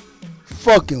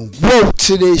 Fucking woke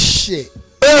to this shit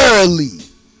early.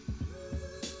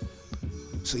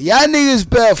 So y'all niggas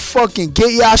better fucking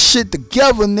get y'all shit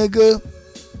together, nigga.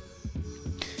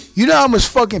 You know how much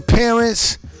fucking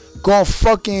parents gonna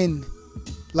fucking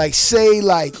like say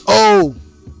like, oh,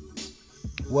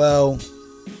 well,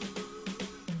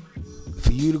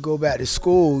 for you to go back to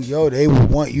school, yo, they would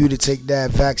want you to take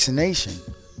that vaccination.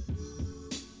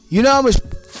 You know how much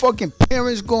fucking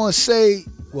parents gonna say,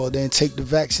 well, then take the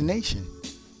vaccination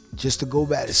just to go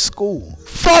back to school?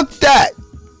 Fuck that.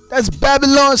 That's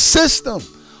Babylon system.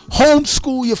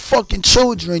 Homeschool your fucking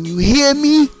children. You hear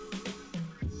me?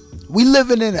 We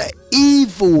living in an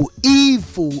evil,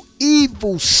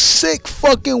 sick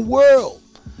fucking world.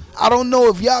 I don't know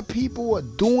if y'all people are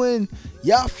doing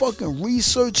y'all fucking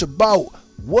research about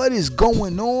what is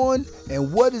going on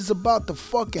and what is about to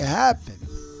fucking happen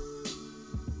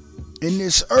in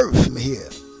this earth here.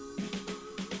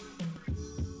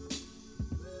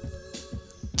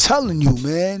 Telling you,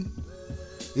 man,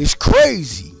 it's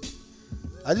crazy.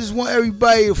 I just want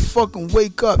everybody to fucking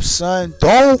wake up, son.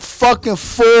 Don't fucking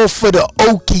fall for the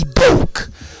okie doke.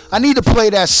 I need to play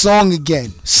that song again.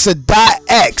 Sadat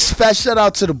X. Fat shout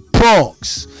out to the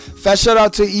Bronx. Fat shout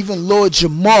out to even Lord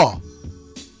Jamar.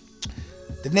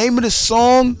 The name of the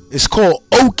song is called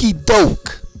Okie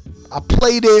Doke. I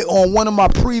played it on one of my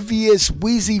previous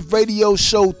Wheezy Radio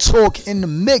Show Talk in the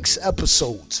Mix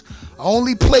episodes. I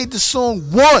only played the song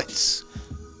once,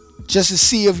 just to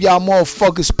see if y'all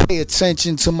motherfuckers pay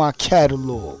attention to my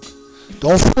catalog.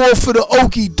 Don't fall for the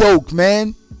okie doke,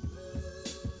 man.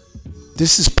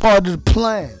 This is part of the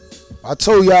plan. I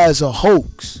told y'all it's a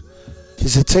hoax.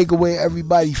 It's to take away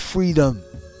everybody's freedom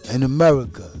in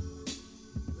America.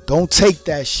 Don't take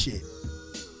that shit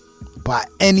by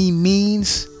any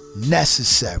means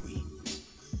necessary.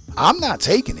 I'm not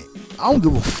taking it. I don't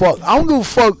give a fuck. I don't give a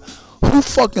fuck who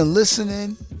fucking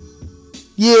listening.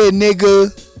 Yeah,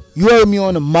 nigga. You heard me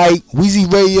on the mic, Wheezy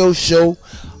Radio Show.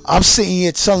 I'm sitting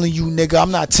here telling you, nigga,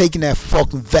 I'm not taking that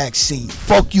fucking vaccine.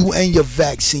 Fuck you and your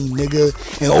vaccine, nigga.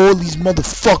 And all these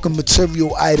motherfucking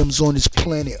material items on this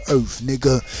planet Earth,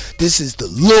 nigga. This is the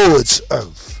Lord's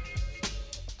Earth.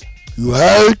 You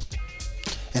heard?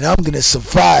 and I'm gonna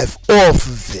survive off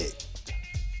of it.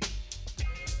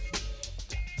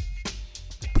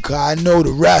 Because I know the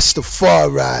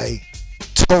Rastafari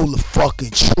told the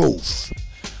fucking truth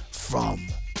from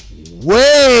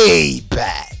way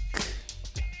back.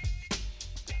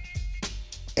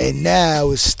 And now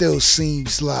it still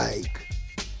seems like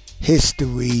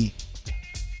history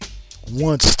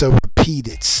wants to repeat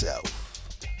itself.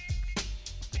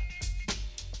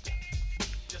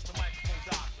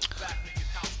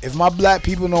 If my black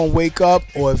people don't wake up,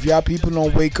 or if y'all people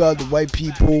don't wake up, the white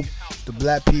people, the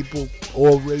black people,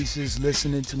 all races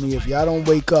listening to me, if y'all don't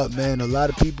wake up, man, a lot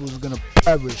of people is gonna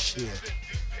perish here.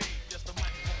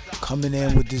 Coming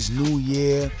in with this new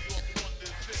year,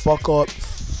 fuck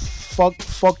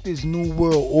this new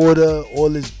world order, all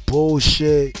this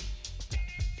bullshit.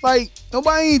 Like,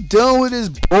 nobody ain't dealing with this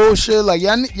bullshit. Like,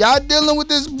 y'all dealing with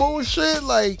this bullshit?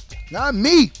 Like, not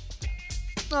me.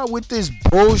 Not with this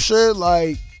bullshit.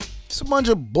 Like, it's a bunch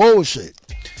of bullshit.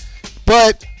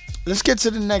 But let's get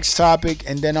to the next topic,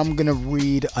 and then I'm gonna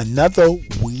read another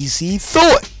Wheezy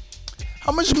thought.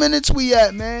 How much minutes we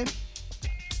at, man?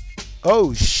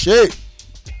 Oh shit,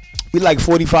 we like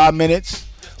 45 minutes.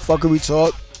 Fuckery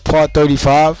talk, part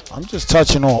 35. I'm just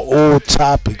touching on all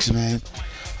topics, man.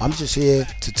 I'm just here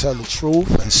to tell the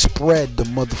truth and spread the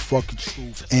motherfucking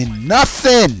truth, and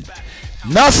nothing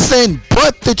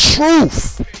but the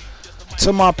truth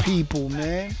to my people,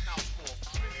 man.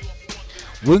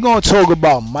 We're going to talk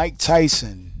about Mike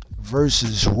Tyson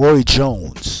versus Roy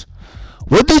Jones.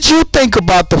 What did you think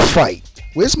about the fight?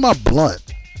 Where's my blunt?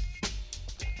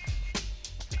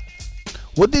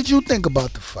 What did you think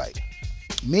about the fight?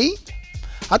 Me?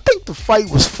 I think the fight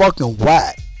was fucking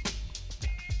whack.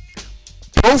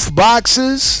 Both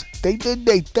boxers, they did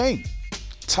their thing.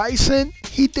 Tyson,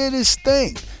 he did his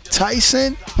thing.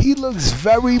 Tyson, he looks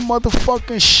very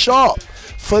motherfucking sharp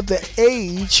for the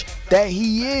age that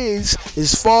he is,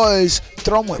 as far as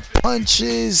throwing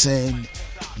punches and,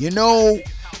 you know,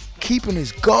 keeping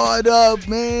his guard up,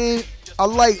 man. I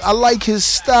like his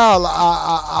style.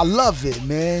 I love it,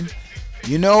 man.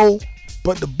 You know,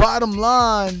 but the bottom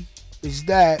line is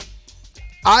that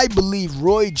I believe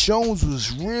Roy Jones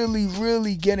was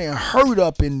really getting hurt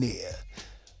up in there.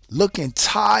 Looking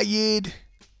tired.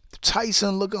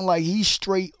 Tyson looking like he's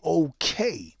straight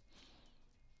okay.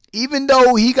 Even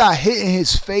though he got hit in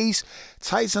his face,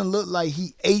 Tyson looked like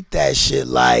he ate that shit.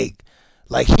 Like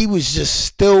he was just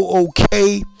still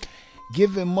okay.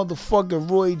 Giving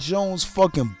motherfucking Roy Jones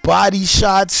fucking body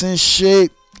shots and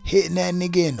shit. Hitting that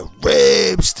nigga in the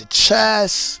ribs, the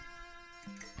chest.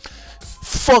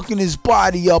 Fucking his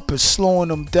body up and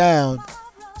slowing him down.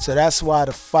 So that's why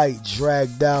the fight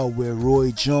dragged out, where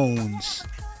Roy Jones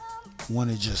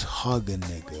wanna just hug a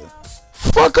nigga.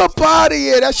 Fuck up out of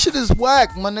here. That shit is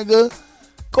whack, my nigga.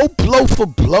 Go blow for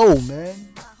blow, man.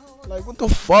 Like, what the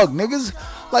fuck, niggas?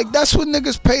 Like, that's what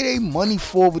niggas pay their money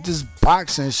for with this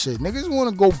boxing shit. Niggas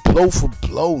wanna go blow for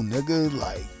blow, nigga.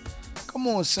 Like, come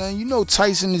on, son. You know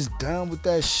Tyson is down with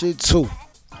that shit too.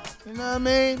 You know what I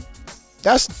mean?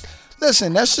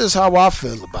 Listen, that's just how I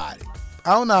feel about it.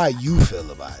 I don't know how you feel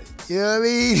about it. You know what I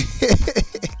mean?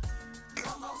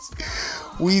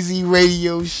 Wheezy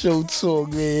Radio Show talk,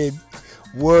 man.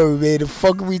 Word, man. The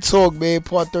fuckery talk, man.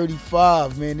 Part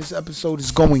 35, man. This episode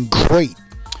is going great.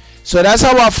 So that's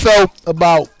how I felt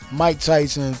about Mike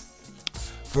Tyson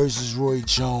versus Roy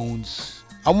Jones.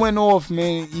 I went off,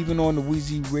 man, even on the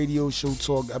Wheezy Radio Show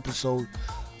talk episode.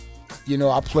 You know,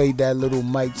 I played that little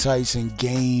Mike Tyson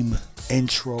game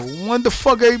intro. Wanted to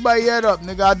fuck everybody head up,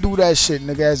 nigga. I do that shit,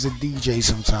 nigga, as a DJ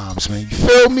sometimes, man. You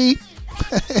feel me?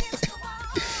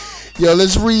 Yo,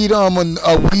 let's read a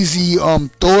Wheezy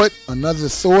thought, another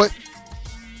thought.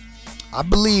 I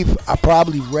believe I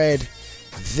probably read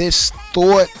this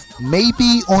thought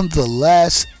maybe on the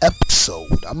last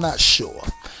episode. I'm not sure.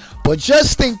 But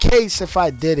just in case if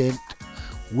I didn't,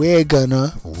 we're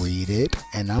gonna read it,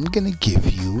 and I'm gonna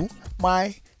give you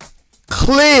my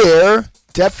clear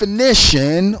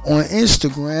definition on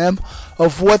Instagram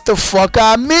of what the fuck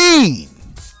I mean.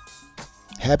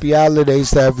 Happy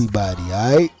holidays to everybody,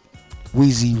 alright?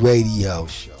 Wheezy Radio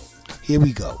Show. Here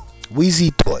we go. Wheezy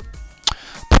thought.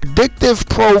 Predictive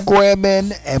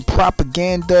programming and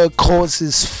propaganda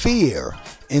causes fear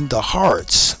in the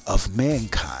hearts of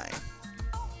mankind.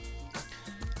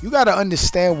 You gotta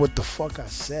understand what the fuck I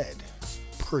said.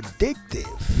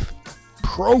 Predictive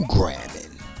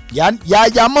programming. Y'all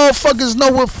motherfuckers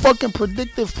know what fucking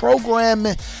predictive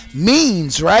programming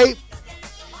means, right?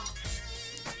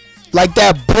 Like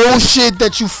that bullshit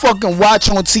that you fucking watch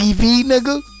on TV,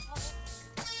 nigga.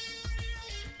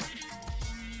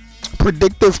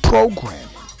 Predictive programming.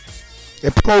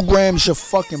 It programs your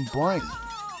fucking brain.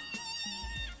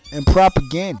 And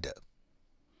propaganda.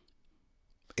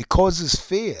 It causes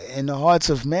fear in the hearts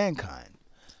of mankind.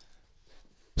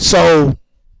 So,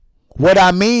 what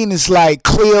I mean is like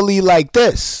clearly like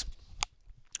this.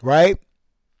 Right?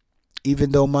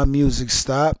 Even though my music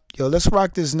stopped. Yo, let's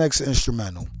rock this next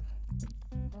instrumental.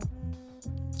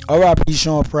 R.I.P.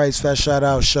 Sean Price. Fat shout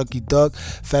out Shucky Duck.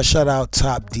 Fat shout out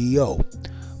Top D.O.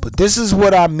 But this is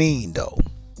what I mean though.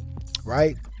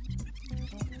 Right?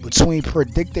 Between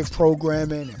predictive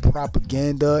programming and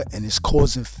propaganda, and it's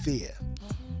causing fear.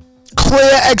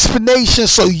 Clear explanation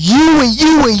so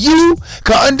you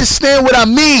can understand what I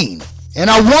mean. And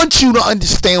I want you to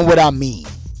understand what I mean.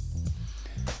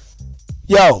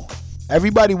 Yo,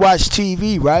 everybody watch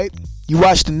TV, right? You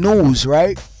watch the news,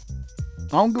 right?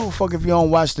 I don't give a fuck if you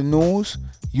don't watch the news.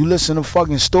 You listen to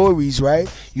fucking stories, right?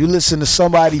 You listen to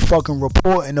somebody fucking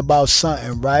reporting about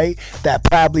something, right? That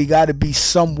probably gotta be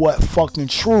somewhat fucking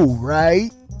true,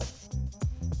 right?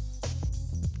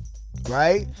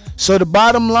 Right? So the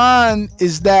bottom line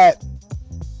is that,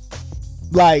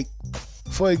 like,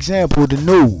 for example, the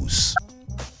news.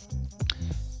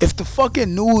 If the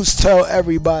fucking news tell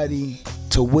everybody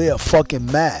to wear a fucking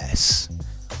mask,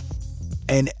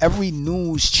 and every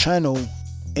news channel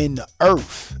in the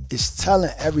earth is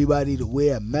telling everybody to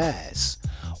wear a mask,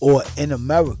 or in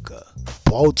America,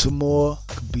 Baltimore,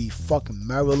 it could be fucking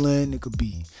Maryland, it could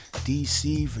be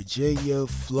DC, Virginia,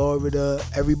 Florida,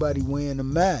 everybody wearing a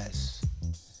mask.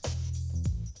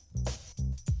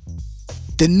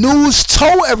 The news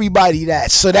told everybody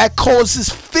that, so that causes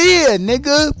fear,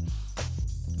 nigga.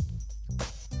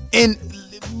 And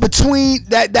between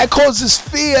that causes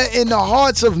fear in the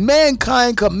hearts of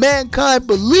mankind, because mankind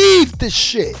believe this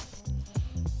shit,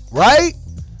 right?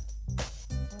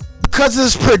 Because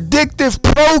it's predictive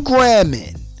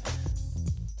programming.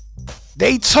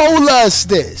 They told us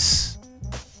this.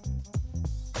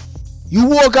 You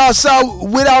walk outside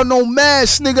without no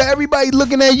mask, nigga, everybody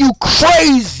looking at you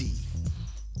crazy.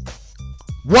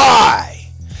 Why?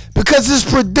 Because it's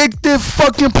predictive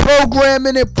fucking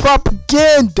programming and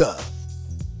propaganda.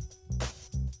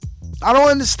 I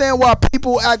don't understand why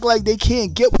people act like they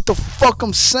can't get what the fuck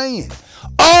I'm saying.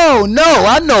 Oh no,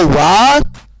 I know why.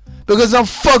 Because I'm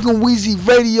fucking Weezy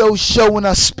Radio Show and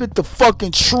I spit the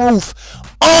fucking truth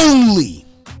only.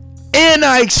 And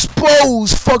I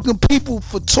expose fucking people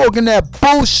for talking that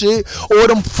bullshit or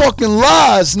them fucking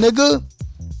lies, nigga.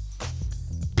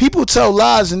 People tell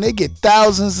lies and they get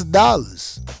thousands of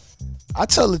dollars. I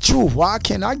tell the truth. Why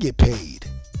can't I get paid?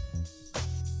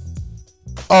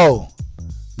 Oh,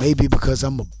 maybe because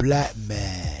I'm a black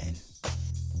man.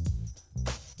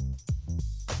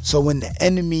 So when the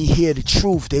enemy hear the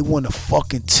truth, they want to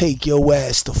fucking take your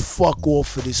ass the fuck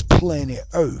off of this planet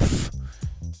Earth.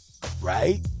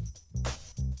 Right?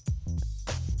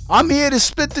 I'm here to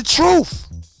spit the truth.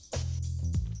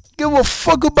 Give a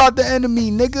fuck about the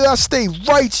enemy, nigga. I stay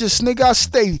righteous, nigga. I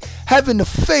stay having the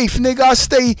faith, nigga. I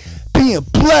stay being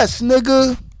blessed,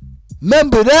 nigga.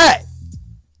 Remember that.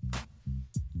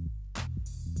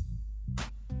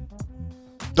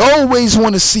 Always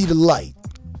want to see the light.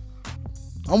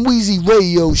 I'm Weezy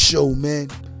Radio Show, man.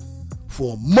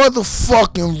 For a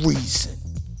motherfucking reason.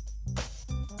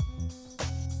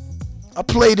 I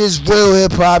play this real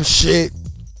hip hop shit.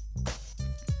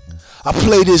 I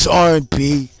play this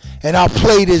R&B. And I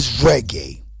play this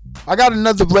reggae. I got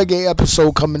another reggae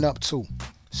episode coming up too.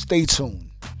 Stay tuned.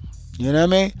 You know what I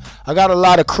mean? I got a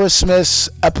lot of Christmas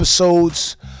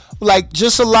episodes. Like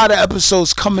just a lot of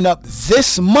episodes coming up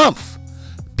this month.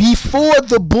 Before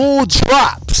the bull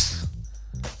drops.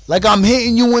 Like I'm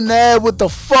hitting you in the head with the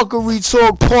Fuckery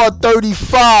Talk Part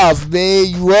 35, man.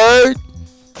 You heard?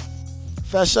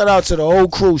 Fat shout out to the whole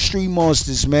crew, Street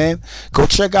Monsters, man. Go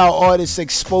check out Artist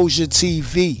Exposure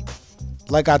TV.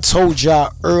 Like I told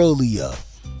y'all earlier.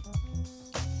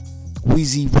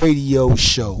 Weezy Radio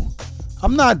Show.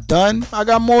 I'm not done. I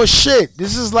got more shit.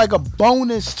 This is like a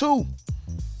bonus too.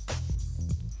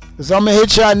 Cause I'm gonna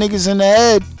hit y'all niggas in the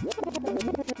head.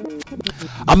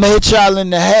 I'm gonna hit y'all in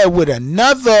the head with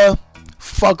another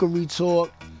Fuckery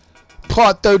Talk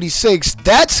Part 36.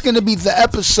 That's gonna be the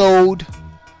episode.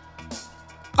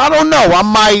 I don't know. I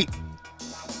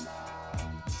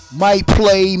might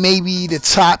play maybe the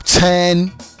top 10,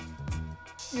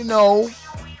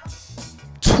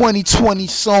 2020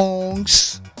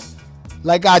 songs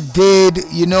like I did,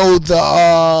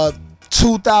 the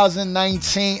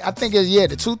 2019, I think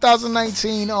the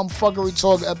 2019 Fuckery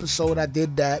Talk episode, I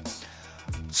did that.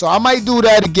 So I might do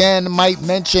that again. I might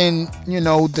mention,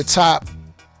 the top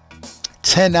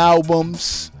 10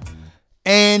 albums.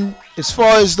 And as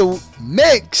far as the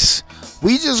mix,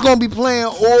 We just gonna be playing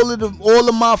all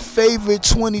of my favorite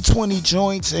 2020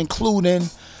 joints, including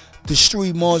the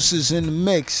Street Monsters in the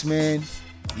mix, man.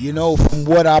 You know, from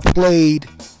what I played,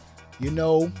 you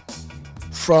know,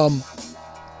 from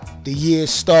the year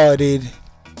started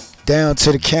down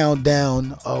to the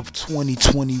countdown of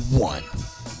 2021.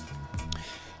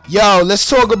 Yo, let's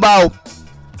talk about,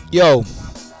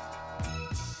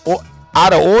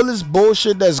 out of all this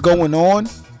bullshit that's going on,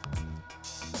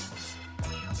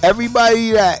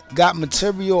 everybody that got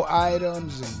material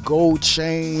items and gold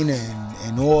chain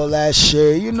and all that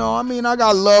shit, you know, I mean, I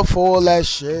got love for all that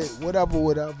shit,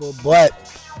 whatever. But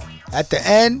at the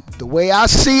end, the way I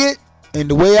see it, and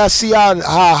the way I see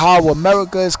how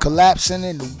America is collapsing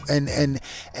and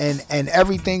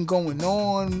everything going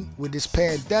on with this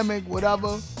pandemic,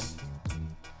 whatever.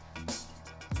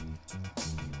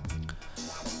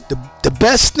 The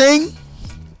best thing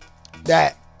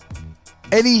that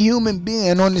any human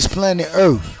being on this planet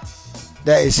Earth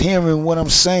that is hearing what I'm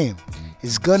saying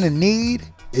is gonna need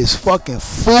is fucking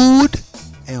food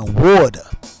and water.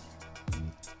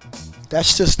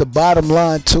 That's just the bottom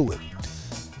line to it.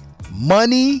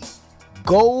 Money,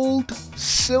 gold,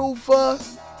 silver,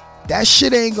 that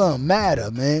shit ain't gonna matter,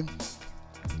 man.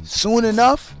 Soon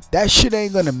enough, that shit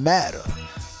ain't gonna matter.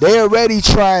 They already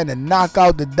trying to knock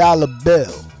out the dollar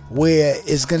bill, where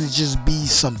it's gonna just be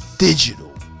some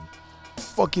digital.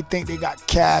 Fuck you think they got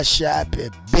Cash App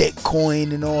and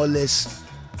Bitcoin and all this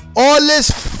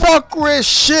fuckery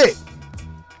shit.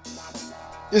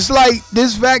 It's like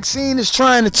this vaccine is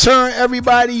trying to turn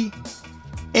everybody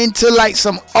into like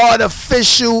some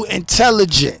artificial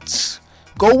intelligence.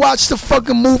 Go watch the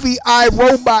fucking movie I,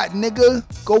 Robot, nigga.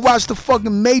 Go watch the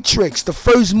fucking Matrix, the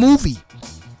first movie.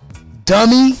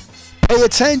 Dummy, pay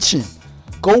attention.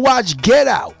 Go watch Get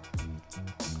Out.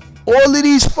 All of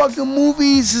these fucking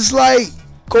movies is like,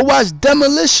 go watch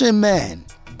Demolition Man.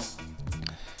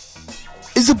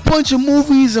 It's a bunch of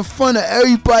movies in front of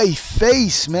everybody's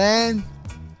face, man.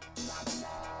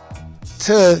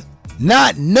 To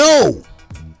not know,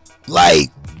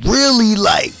 like, really,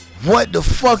 like, what the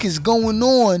fuck is going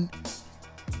on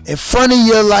in front of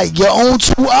your, like, your own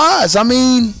two eyes. I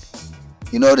mean,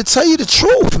 you know, to tell you the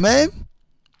truth, man.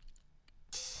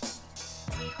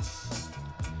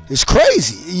 It's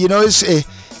crazy. You know,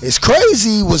 it's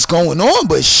crazy what's going on,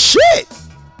 but shit.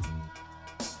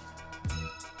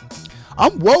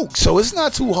 I'm woke, so it's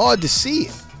not too hard to see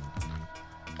it.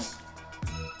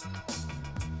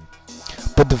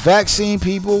 But the vaccine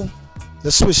people,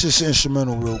 let's switch this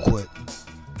instrumental real quick.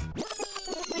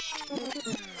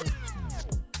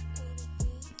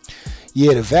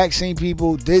 Yeah, the vaccine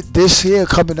people, this here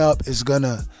coming up is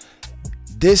gonna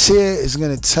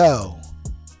tell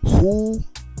who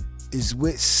is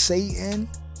with Satan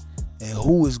and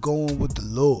who is going with the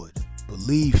Lord.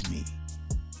 Believe me.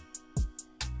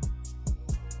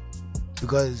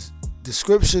 Because the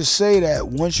scriptures say that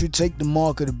once you take the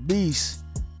mark of the beast,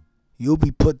 you'll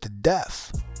be put to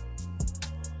death.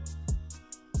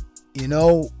 You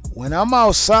know, when I'm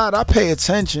outside, I pay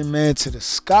attention, man, to the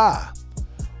sky.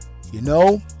 You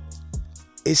know,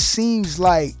 it seems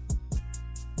like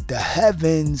the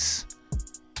heavens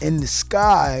in the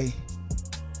sky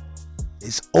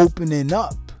is opening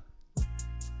up.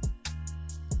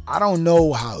 I don't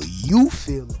know how you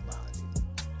feel about it,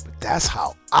 but that's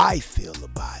how I feel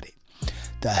about it.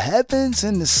 The heavens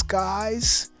and the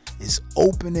skies is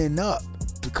opening up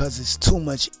because it's too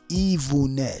much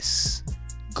evilness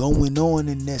going on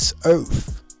in this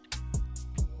earth.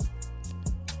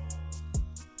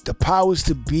 The powers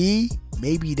to be,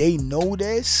 maybe they know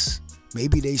this.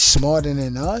 Maybe they smarter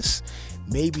than us.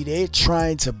 Maybe they're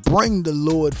trying to bring the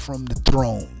Lord from the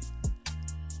throne.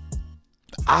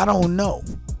 I don't know.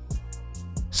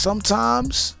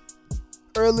 Sometimes,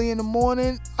 early in the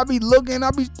morning, I be looking,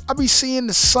 I be seeing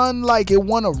the sun like it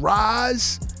want to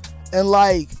rise. And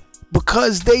like,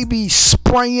 because they be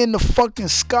spraying the fucking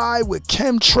sky with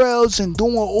chemtrails and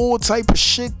doing all type of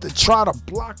shit to try to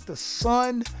block the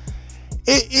sun,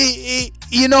 it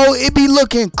you know, it be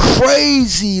looking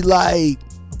crazy, like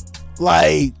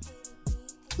they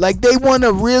want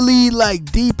to really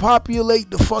like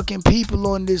depopulate the fucking people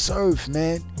on this earth,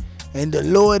 man. And the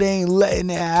Lord ain't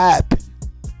letting it happen.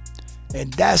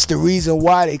 And that's the reason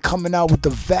why they coming out with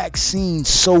the vaccine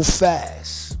so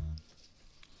fast.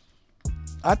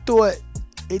 I thought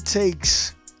it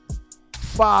takes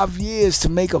 5 years to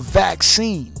make a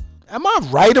vaccine. Am I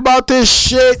right about this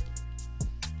shit?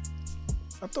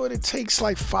 I thought it takes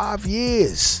like 5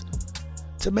 years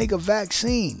to make a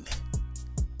vaccine.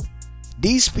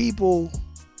 These people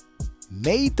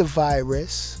made the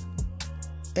virus,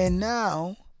 and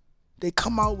now they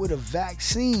come out with a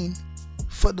vaccine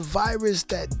for the virus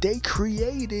that they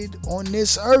created on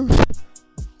this earth,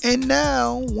 and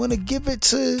now want to give it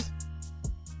to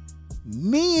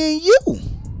me and you.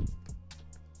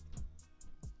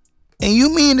 And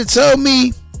you mean to tell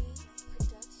me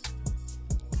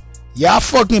y'all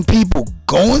fucking people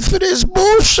going for this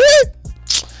bullshit?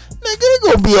 Nigga, there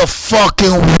gonna be a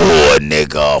fucking war,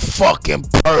 nigga. A fucking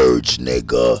purge,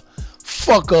 nigga.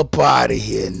 Fuck up out of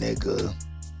here, nigga.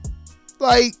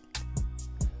 Like,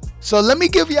 so let me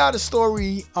give y'all the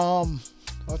story. I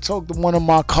talked to one of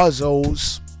my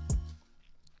cousins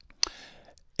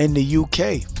in the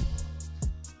UK,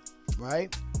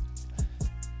 right?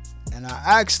 And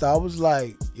I asked her, I was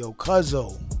like, yo,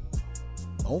 cuzzo,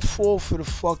 don't fall for the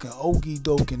fucking okie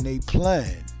doke and they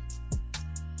plan.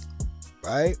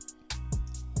 Right?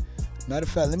 Matter of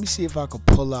fact, let me see if I can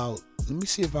pull out the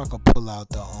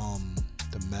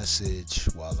message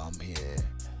while I'm here.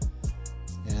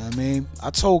 You know what I mean? I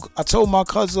told my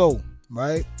cousin,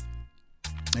 right,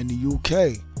 in the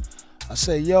UK, I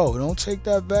said, yo, don't take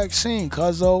that vaccine,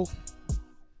 cuzzo.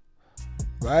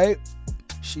 Right?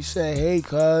 She said, hey,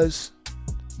 cuz,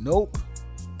 nope,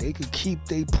 they could keep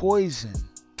they poison.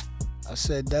 I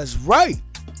said, that's right.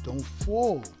 Don't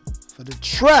fall for the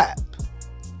trap.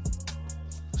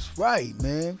 That's right,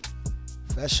 man.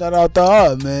 That shout out to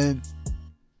her, man.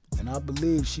 And I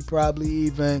believe she probably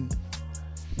even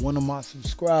one of my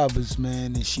subscribers,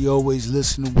 man. And she always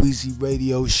listen to Weezy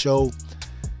Radio Show.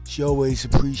 She always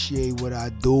appreciate what I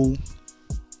do.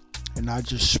 And I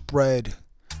just spread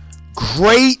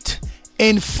great,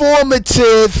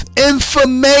 informative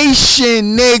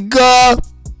information, nigga.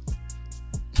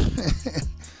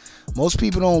 Most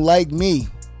people don't like me.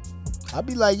 I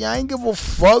be like, yeah, I ain't give a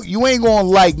fuck. You ain't gonna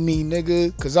like me,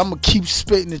 nigga, cause I'm gonna keep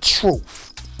spitting the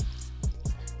truth.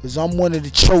 Cause I'm one of the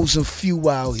chosen few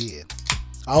out here.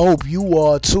 I hope you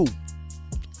are too.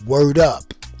 Word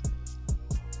up.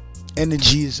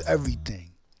 Energy is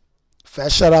everything.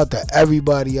 Fat shout out to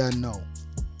everybody I know.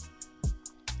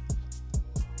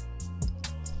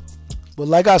 But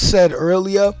like I said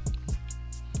earlier,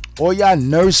 all y'all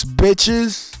nurse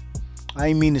bitches, I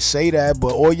ain't mean to say that,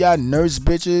 but all y'all nurse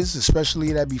bitches,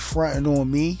 especially that be fronting on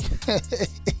me,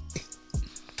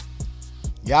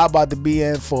 y'all about to be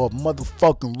in for a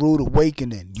motherfucking rude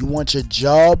awakening. You want your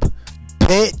job?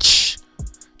 Bitch,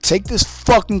 take this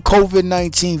fucking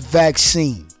COVID-19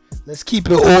 vaccine. Let's keep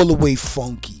it all the way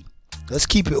funky. Let's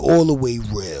keep it all the way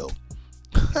real.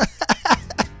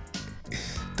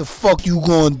 The fuck you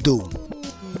gonna do?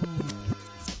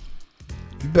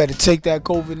 You better take that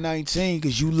COVID-19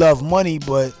 because you love money,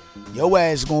 but your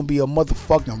ass gonna be a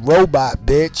motherfucking robot,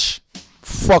 bitch.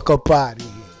 Fuck up out of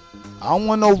here. I don't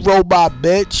want no robot,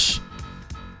 bitch.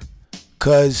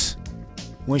 Because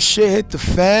when shit hit the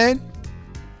fan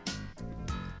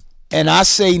and I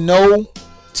say no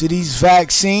to these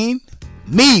vaccines,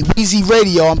 me, Weezy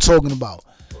Radio, I'm talking about.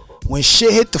 When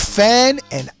shit hit the fan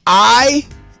and I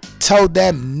tell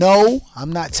them, no,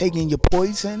 I'm not taking your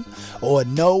poison, or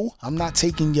no, I'm not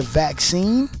taking your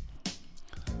vaccine,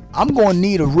 I'm going to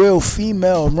need a real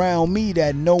female around me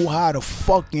that know how to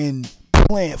fucking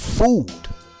plant food,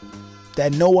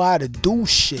 that know how to do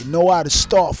shit, know how to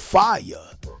start fire.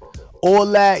 All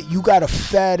that, you got a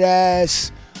fat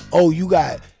ass, oh, you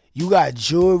got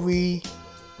jewelry,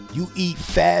 you eat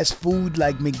fast food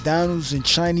like McDonald's and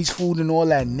Chinese food and all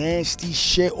that nasty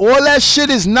shit. All that shit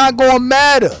is not going to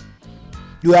matter.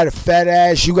 You got a fat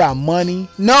ass, you got money.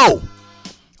 No.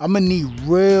 I'm going to need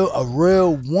a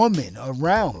real woman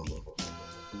around me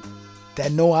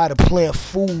that know how to plant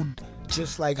food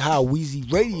just like how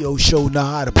Weezy Radio Show know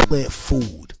how to plant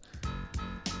food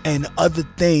and other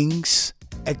things,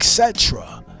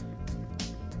 etc.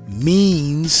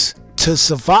 Means to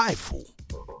survival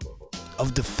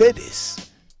of the fittest.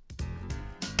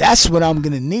 That's what I'm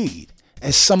going to need.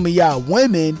 And some of y'all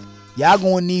women, y'all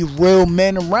going to need real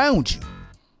men around you.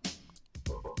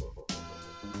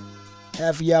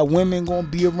 Half of y'all women gonna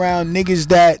be around niggas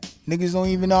don't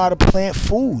even know how to plant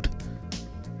food.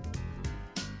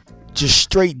 Just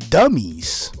straight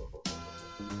dummies.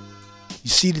 You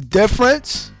see the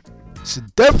difference? It's a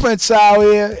difference out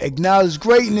here. Acknowledge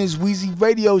greatness, Weezy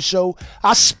Radio Show.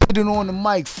 I spit it on the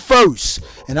mic first.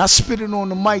 And I spit it on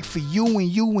the mic for you and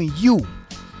you and you.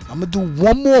 I'm going to do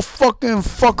one more fucking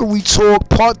fuckery talk,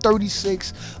 part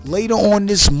 36, later on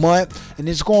this month. And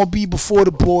it's going to be before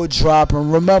the board drop.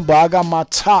 And remember, I got my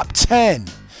top 10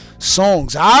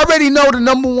 songs. I already know the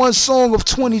number one song of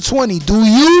 2020. Do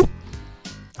you?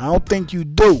 I don't think you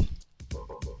do.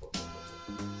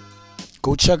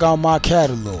 Go check out my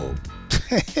catalog.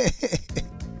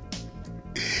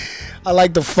 I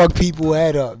like to fuck people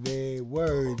head up, man.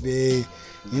 Word, man.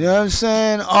 You know what I'm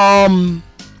saying?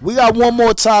 We got one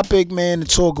more topic, man, to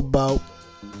talk about.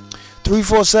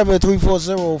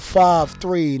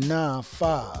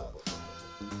 347-340-5395.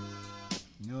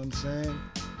 You know what I'm saying?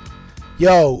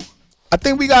 Yo, I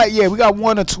think we got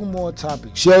one or two more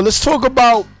topics. Yo, let's talk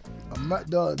about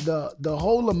the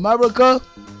whole America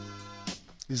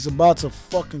is about to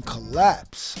fucking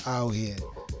collapse out here.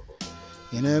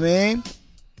 You know what I mean?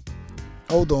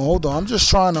 Hold on. I'm just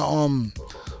trying to I'm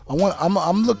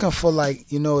looking for,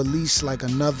 like, you know, at least like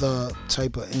another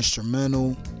type of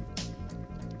instrumental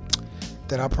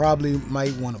that I probably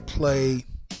might want to play.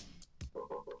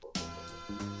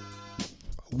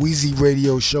 Weezy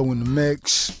Radio Show in the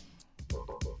mix.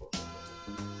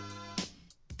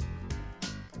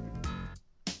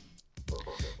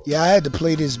 Yeah, I had to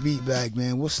play this beat back,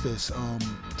 man. What's this?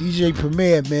 DJ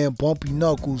Premier, man. Bumpy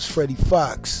Knuckles, Freddie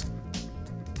Fox.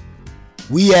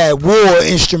 We at war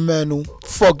instrumental.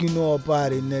 Fuck you know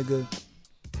about it, nigga.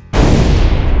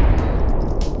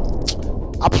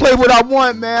 I play what I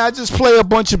want, man. I just play a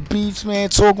bunch of beats, man.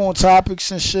 Talk on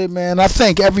topics and shit, man. I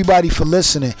thank everybody for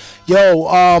listening. Yo,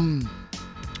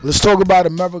 let's talk about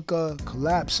America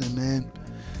collapsing, man.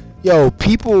 Yo,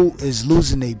 people is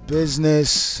losing their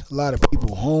business. A lot of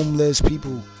people homeless.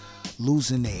 People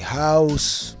losing their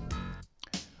house.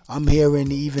 I'm hearing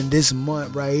even this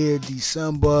month right here,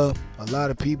 December, a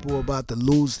lot of people about to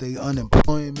lose their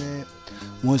unemployment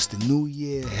once the new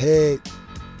year hit.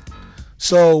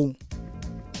 So,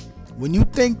 when you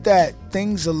think that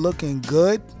things are looking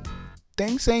good,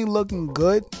 things ain't looking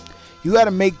good. You got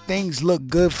to make things look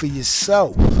good for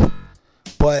yourself.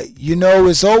 But, you know,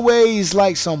 it's always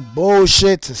like some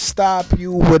bullshit to stop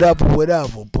you, whatever.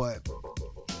 But,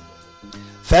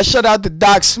 that shout out to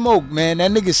Doc Smoke, man.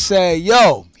 That nigga said,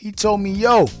 he told me,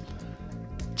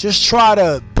 just try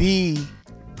to be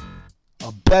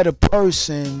a better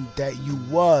person that you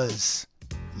was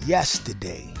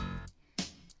yesterday.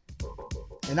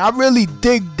 And I really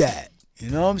dig that.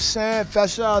 You know what I'm saying?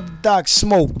 Shout out to Doc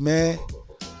Smoke, man.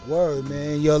 Word,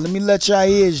 man. Yo, let me let y'all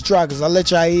ears drop, because I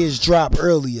let y'all ears drop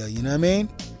earlier. You know what I mean?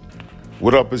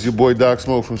 What up? It's your boy Doc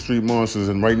Smoke from Street Monsters,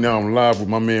 and right now I'm live with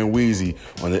my man Weezy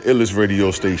on the Illest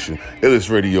Radio Station, Illest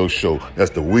Radio Show.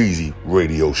 That's the Weezy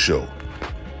Radio Show.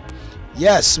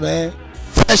 Yes, man.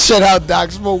 Shout out Doc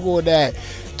Smoke on that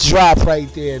drop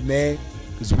right there, man.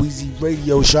 It's Weezy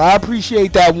Radio Show. I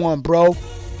appreciate that one, bro. You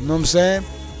know what I'm saying?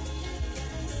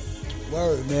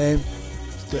 Word, man.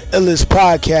 It's the illest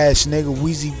podcast, nigga.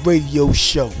 Weezy Radio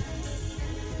Show.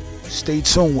 Stay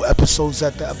tuned with episodes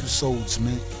after episodes,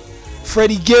 man.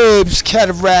 Freddie Gibbs,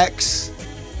 Cataracts,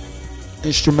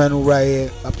 instrumental right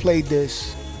here. I played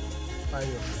this, like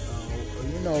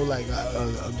like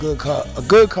a good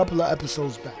couple of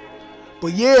episodes back.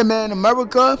 But yeah, man,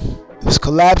 America is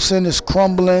collapsing, it's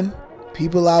crumbling.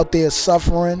 People out there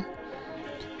suffering.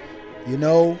 You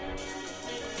know,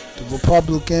 the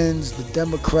Republicans, the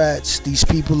Democrats, these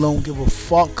people don't give a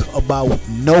fuck about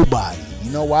nobody. You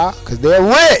know why? Because they're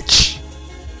rich.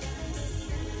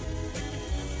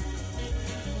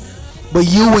 But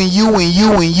you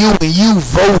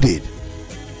voted.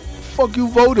 Fuck you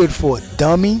voted for,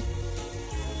 dummy?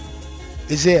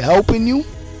 Is it helping you?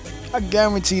 I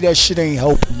guarantee that shit ain't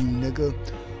helping you, nigga.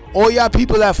 All y'all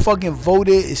people that fucking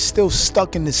voted is still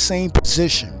stuck in the same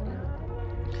position.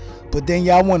 But then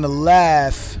y'all want to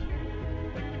laugh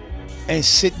and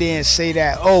sit there and say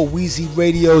that, Weezy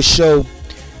Radio Show,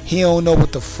 he don't know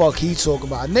what the fuck he talking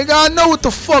about. Nigga, I know what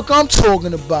the fuck I'm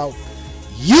talking about.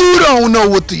 You don't know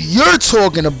what you're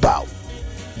talking about.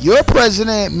 Your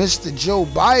president, Mr. Joe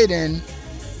Biden,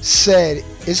 said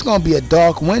it's going to be a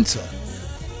dark winter.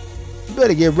 You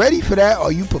better get ready for that.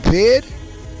 Are you prepared?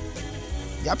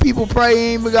 Y'all people probably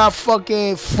ain't even got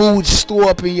fucking food stored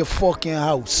up in your fucking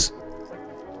house.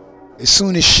 As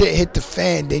soon as shit hit the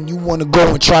fan, then you want to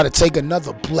go and try to take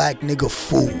another black nigga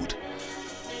food.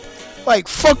 Like,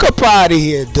 fuck up out of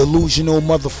here, delusional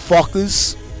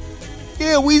motherfuckers.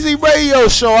 Yeah, Weezy Radio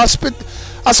Show. I spit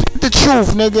the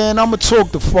truth, nigga, and I'ma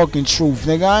talk the fucking truth,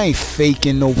 nigga. I ain't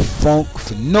faking no funk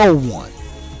for no one.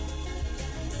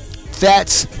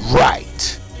 That's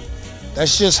right.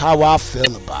 That's just how I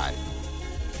feel about it.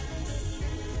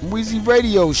 Weezy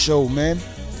Radio Show, man.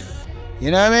 You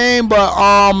know what I mean?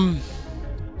 But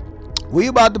we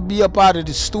about to be up out of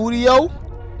the studio.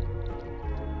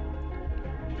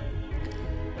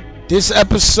 This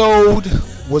episode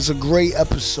was a great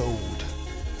episode.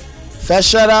 Fast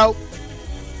shout out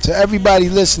to everybody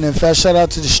listening. Fast shout out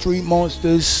to the Street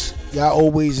Monsters. Y'all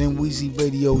always in Weezy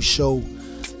Radio Show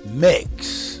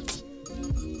mix.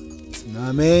 You know what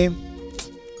I mean?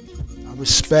 I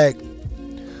respect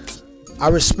I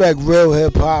respect real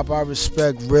hip hop. I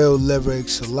respect real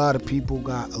lyrics. A lot of people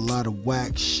got a lot of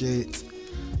whack shit.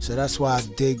 So that's why I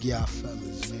dig y'all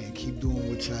fellas, man. Keep doing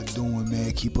what y'all doing,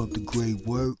 man. Keep up the great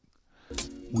work.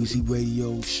 Weezy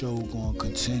Radio Show gonna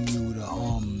continue to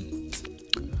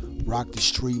rock the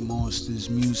Street Monsters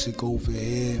music over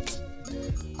here.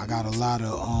 I got a lot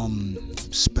of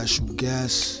special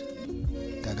guests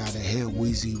that got to hit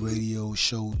Weezy Radio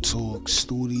Show Talk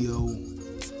Studio.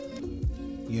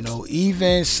 You know,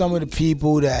 even some of the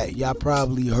people that y'all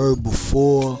probably heard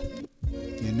before,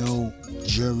 you know,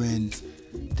 during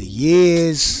the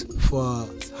years. For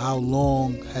how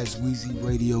long has Weezy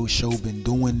Radio Show been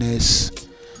doing this?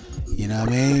 You know what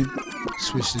I mean?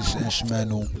 Switch this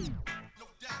instrumental.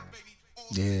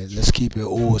 Yeah, let's keep it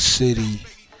all city,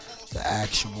 the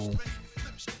actual.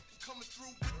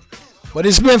 But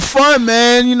it's been fun,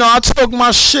 man. You know, I talk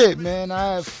my shit, man.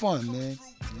 I had fun, man.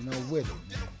 You know, with it,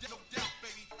 man.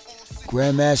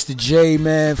 Grandmaster J,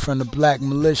 man, from the Black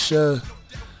Militia.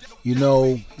 You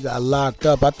know, he got locked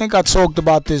up. I think I talked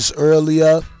about this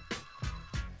earlier.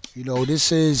 You know,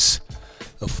 this is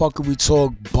a Fuckery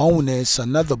Talk bonus,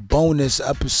 another bonus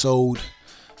episode.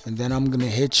 And then I'm going to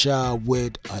hit y'all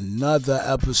with another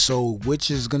episode, which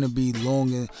is going to be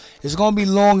longer. It's going to be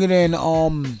longer than,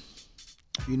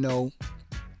 you know,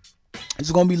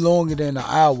 it's going to be longer than an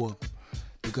hour.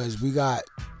 Because we got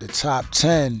the top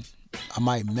 10. I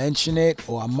might mention it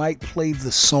or I might play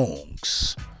the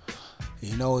songs.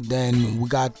 You know, then we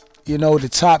got, you know, the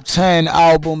top 10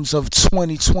 albums of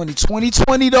 2020.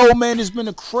 2020 though, man, it's been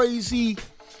a crazy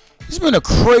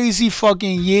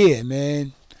fucking year,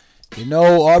 man. You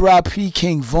know, R.I.P.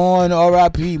 King Von,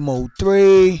 R.I.P. Mo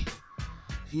 3.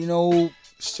 You know,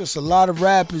 it's just a lot of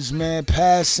rappers, man,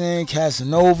 passing.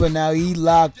 Casanova, now he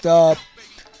locked up.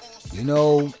 You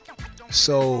know,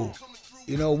 so,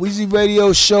 you know, Weezy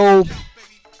Radio Show,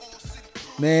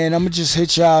 man, I'm going to just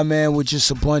hit y'all, man, with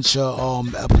just a bunch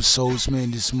of episodes,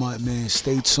 man, this month, man.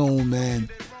 Stay tuned, man.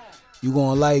 You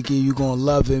going to like it. You going to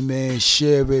love it, man.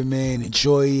 Share it, man.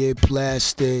 Enjoy it.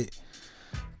 Blast it.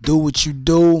 Do what you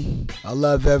do. I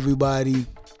love everybody.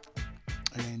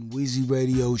 And Weezy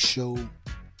Radio Show,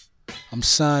 I'm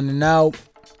signing out.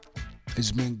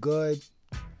 It's been good.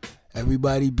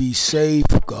 Everybody be safe.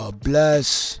 God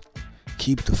bless.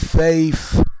 Keep the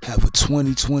faith. Have a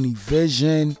 2020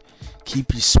 vision.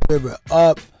 Keep your spirit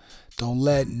up. Don't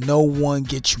let no one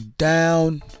get you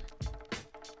down.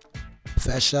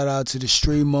 Fat shout out to the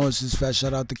Street Monsters. Fat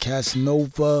shout out to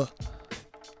Casanova.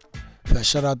 Fat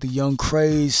shout out to Young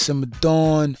Craze, Simmer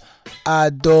Dawn,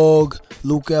 iDog,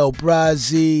 Luke El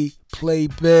Brazi, Play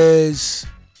Biz,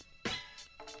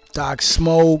 Doc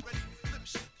Smoke.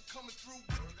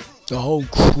 The whole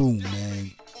crew,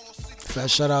 man. Fat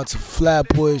shout out to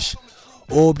Flatbush,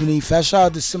 Albany. Fat shout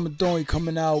out to Simmer Dawn. He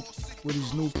coming out with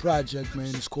his new project,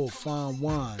 man. It's called Fine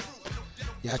Wine.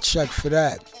 Y'all check for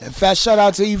that. And fat shout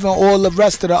out to even all the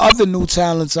rest of the other new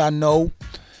talents I know.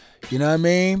 You know what I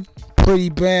mean? Pretty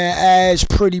Band Ash,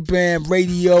 Pretty Band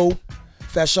Radio.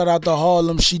 Fat shout out to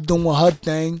Harlem. She doing her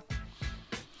thing.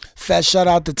 Fat shout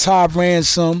out to Ty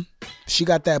Ransom. She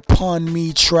got that Pun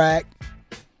Me track.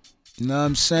 You know what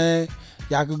I'm saying?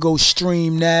 Y'all could go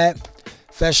stream that.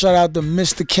 Fat shout out to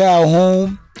Mr.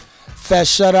 Calhoun. Fat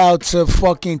shout out to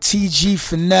fucking TG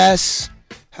Finesse.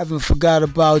 Haven't forgot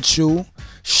about you.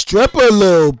 Strip a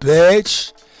little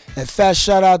bitch. And fat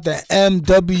shout out to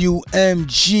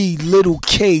MWMG Little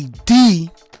KD.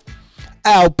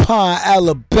 Alpine,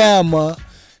 Alabama.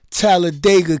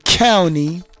 Talladega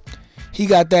County. He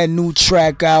got that new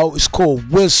track out. It's called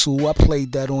Whistle. I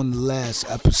played that on the last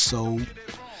episode.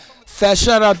 Fat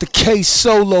shout out to K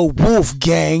Solo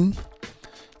Wolfgang.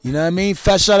 You know what I mean?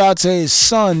 Fat shout out to his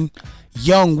son,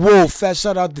 Young Wolf. Fat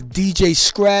shout out to DJ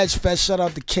Scratch. Fat shout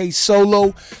out to K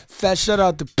Solo. Fat shout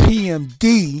out to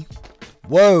PMD.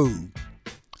 Word.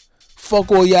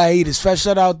 Fuck all y'all haters. Fat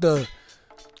shout out to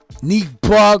Neat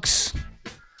Bucks.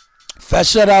 Fat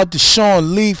shout out to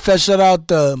Sean Lee. Fat shout out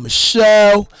to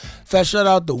Michelle. Fat shout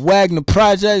out to Wagner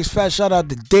Projects. Fat shout out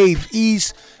to Dave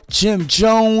East. Jim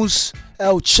Jones.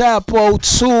 El Chapo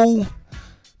 2.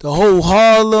 The whole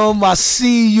Harlem. I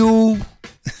see you.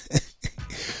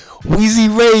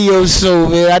 Weezy Radio Show,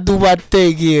 man. I do my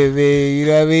thing here, man. You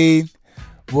know what I mean?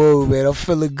 Whoa, man. I'm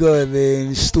feeling good, man. In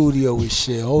the studio and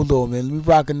shit. Hold on, man. Let me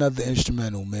rock another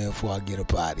instrumental, man, before I get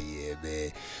up out of here,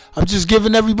 man. I'm just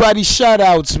giving everybody shout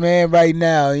outs, man, right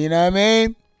now. You know what I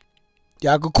mean?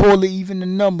 Y'all can call it even the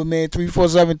number, man.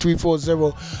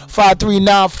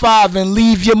 347-340-5395 and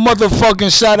leave your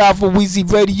motherfucking shout out for Weezy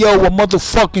Radio. A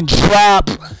motherfucking drop.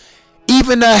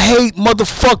 Even a hate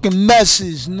motherfucking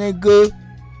message, nigga.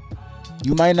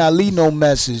 You might not leave no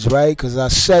message, right? Because I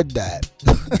said that.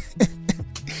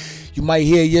 You might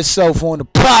hear yourself on the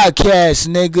podcast,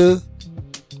 nigga.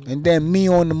 And then me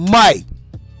on the mic.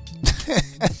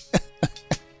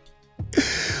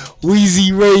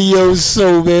 Weezy Radio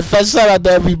Show, man. First shout out to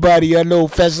everybody I know.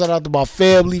 First shout out to my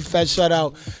family. First shout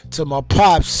out to my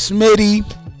pops, Smitty.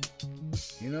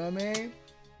 You know what I mean?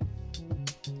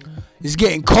 It's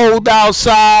getting cold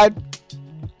outside.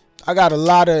 I got a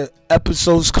lot of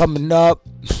episodes coming up.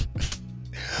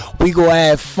 We gonna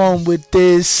have fun with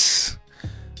this.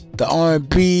 The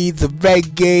R&B, the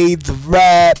reggae, the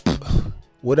rap,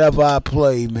 whatever I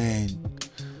play, man.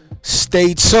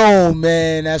 Stay tuned,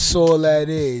 man. That's all that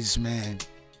is, man.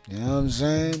 You know what I'm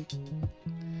saying?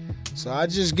 So I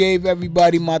just gave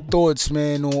everybody my thoughts,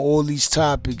 man, on all these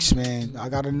topics, man. I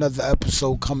got another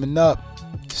episode coming up.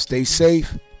 Stay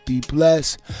safe. Be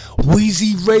blessed.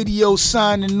 Weezy Radio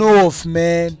signing off,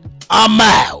 man. I'm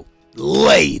out.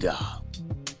 Later.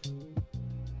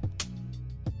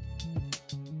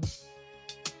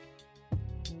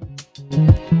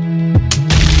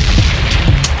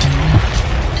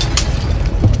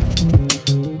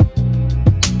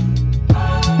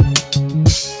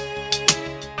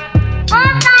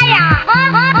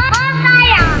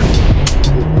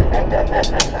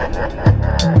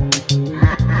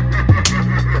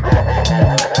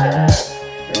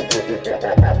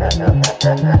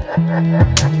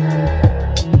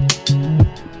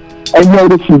 Hey yo,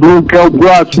 this is Luke L.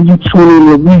 Bronson. You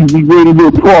tune in to Weezy Radio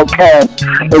Podcast.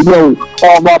 Hey yo,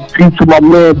 all my peace to my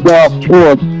man Bob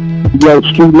Force. Yo,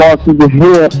 Street Monsters are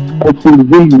here.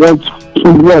 SMV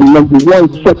 121, number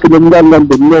 1, second and none,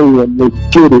 number million. Let's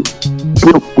get it.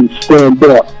 Brooklyn, stand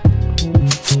up.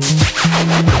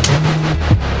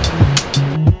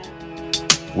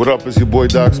 What up, it's your boy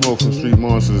Doc Smoke from Street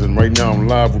Monsters, and right now I'm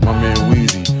live with my man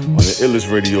Weezy on the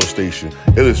illest radio station,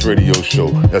 illest radio show.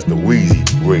 That's the Weezy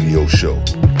Radio Show.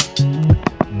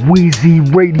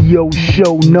 Weezy Radio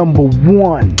Show number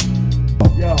 1.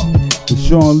 It's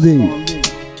Sean Lee.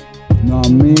 You know what I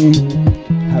mean?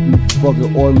 Happy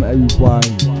fucking autumn, everybody.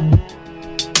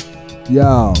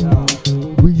 Yo,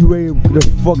 Weezy Radio, the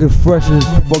fucking freshest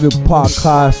fucking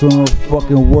podcast on the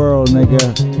fucking world, nigga.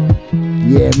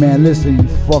 Yeah, man, listen, you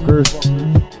fuckers.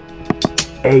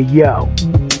 Hey yo,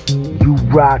 you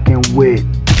rockin' with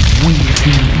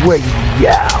Weezy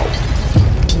Radio.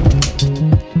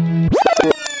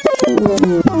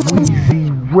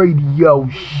 Weezy Radio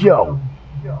Show.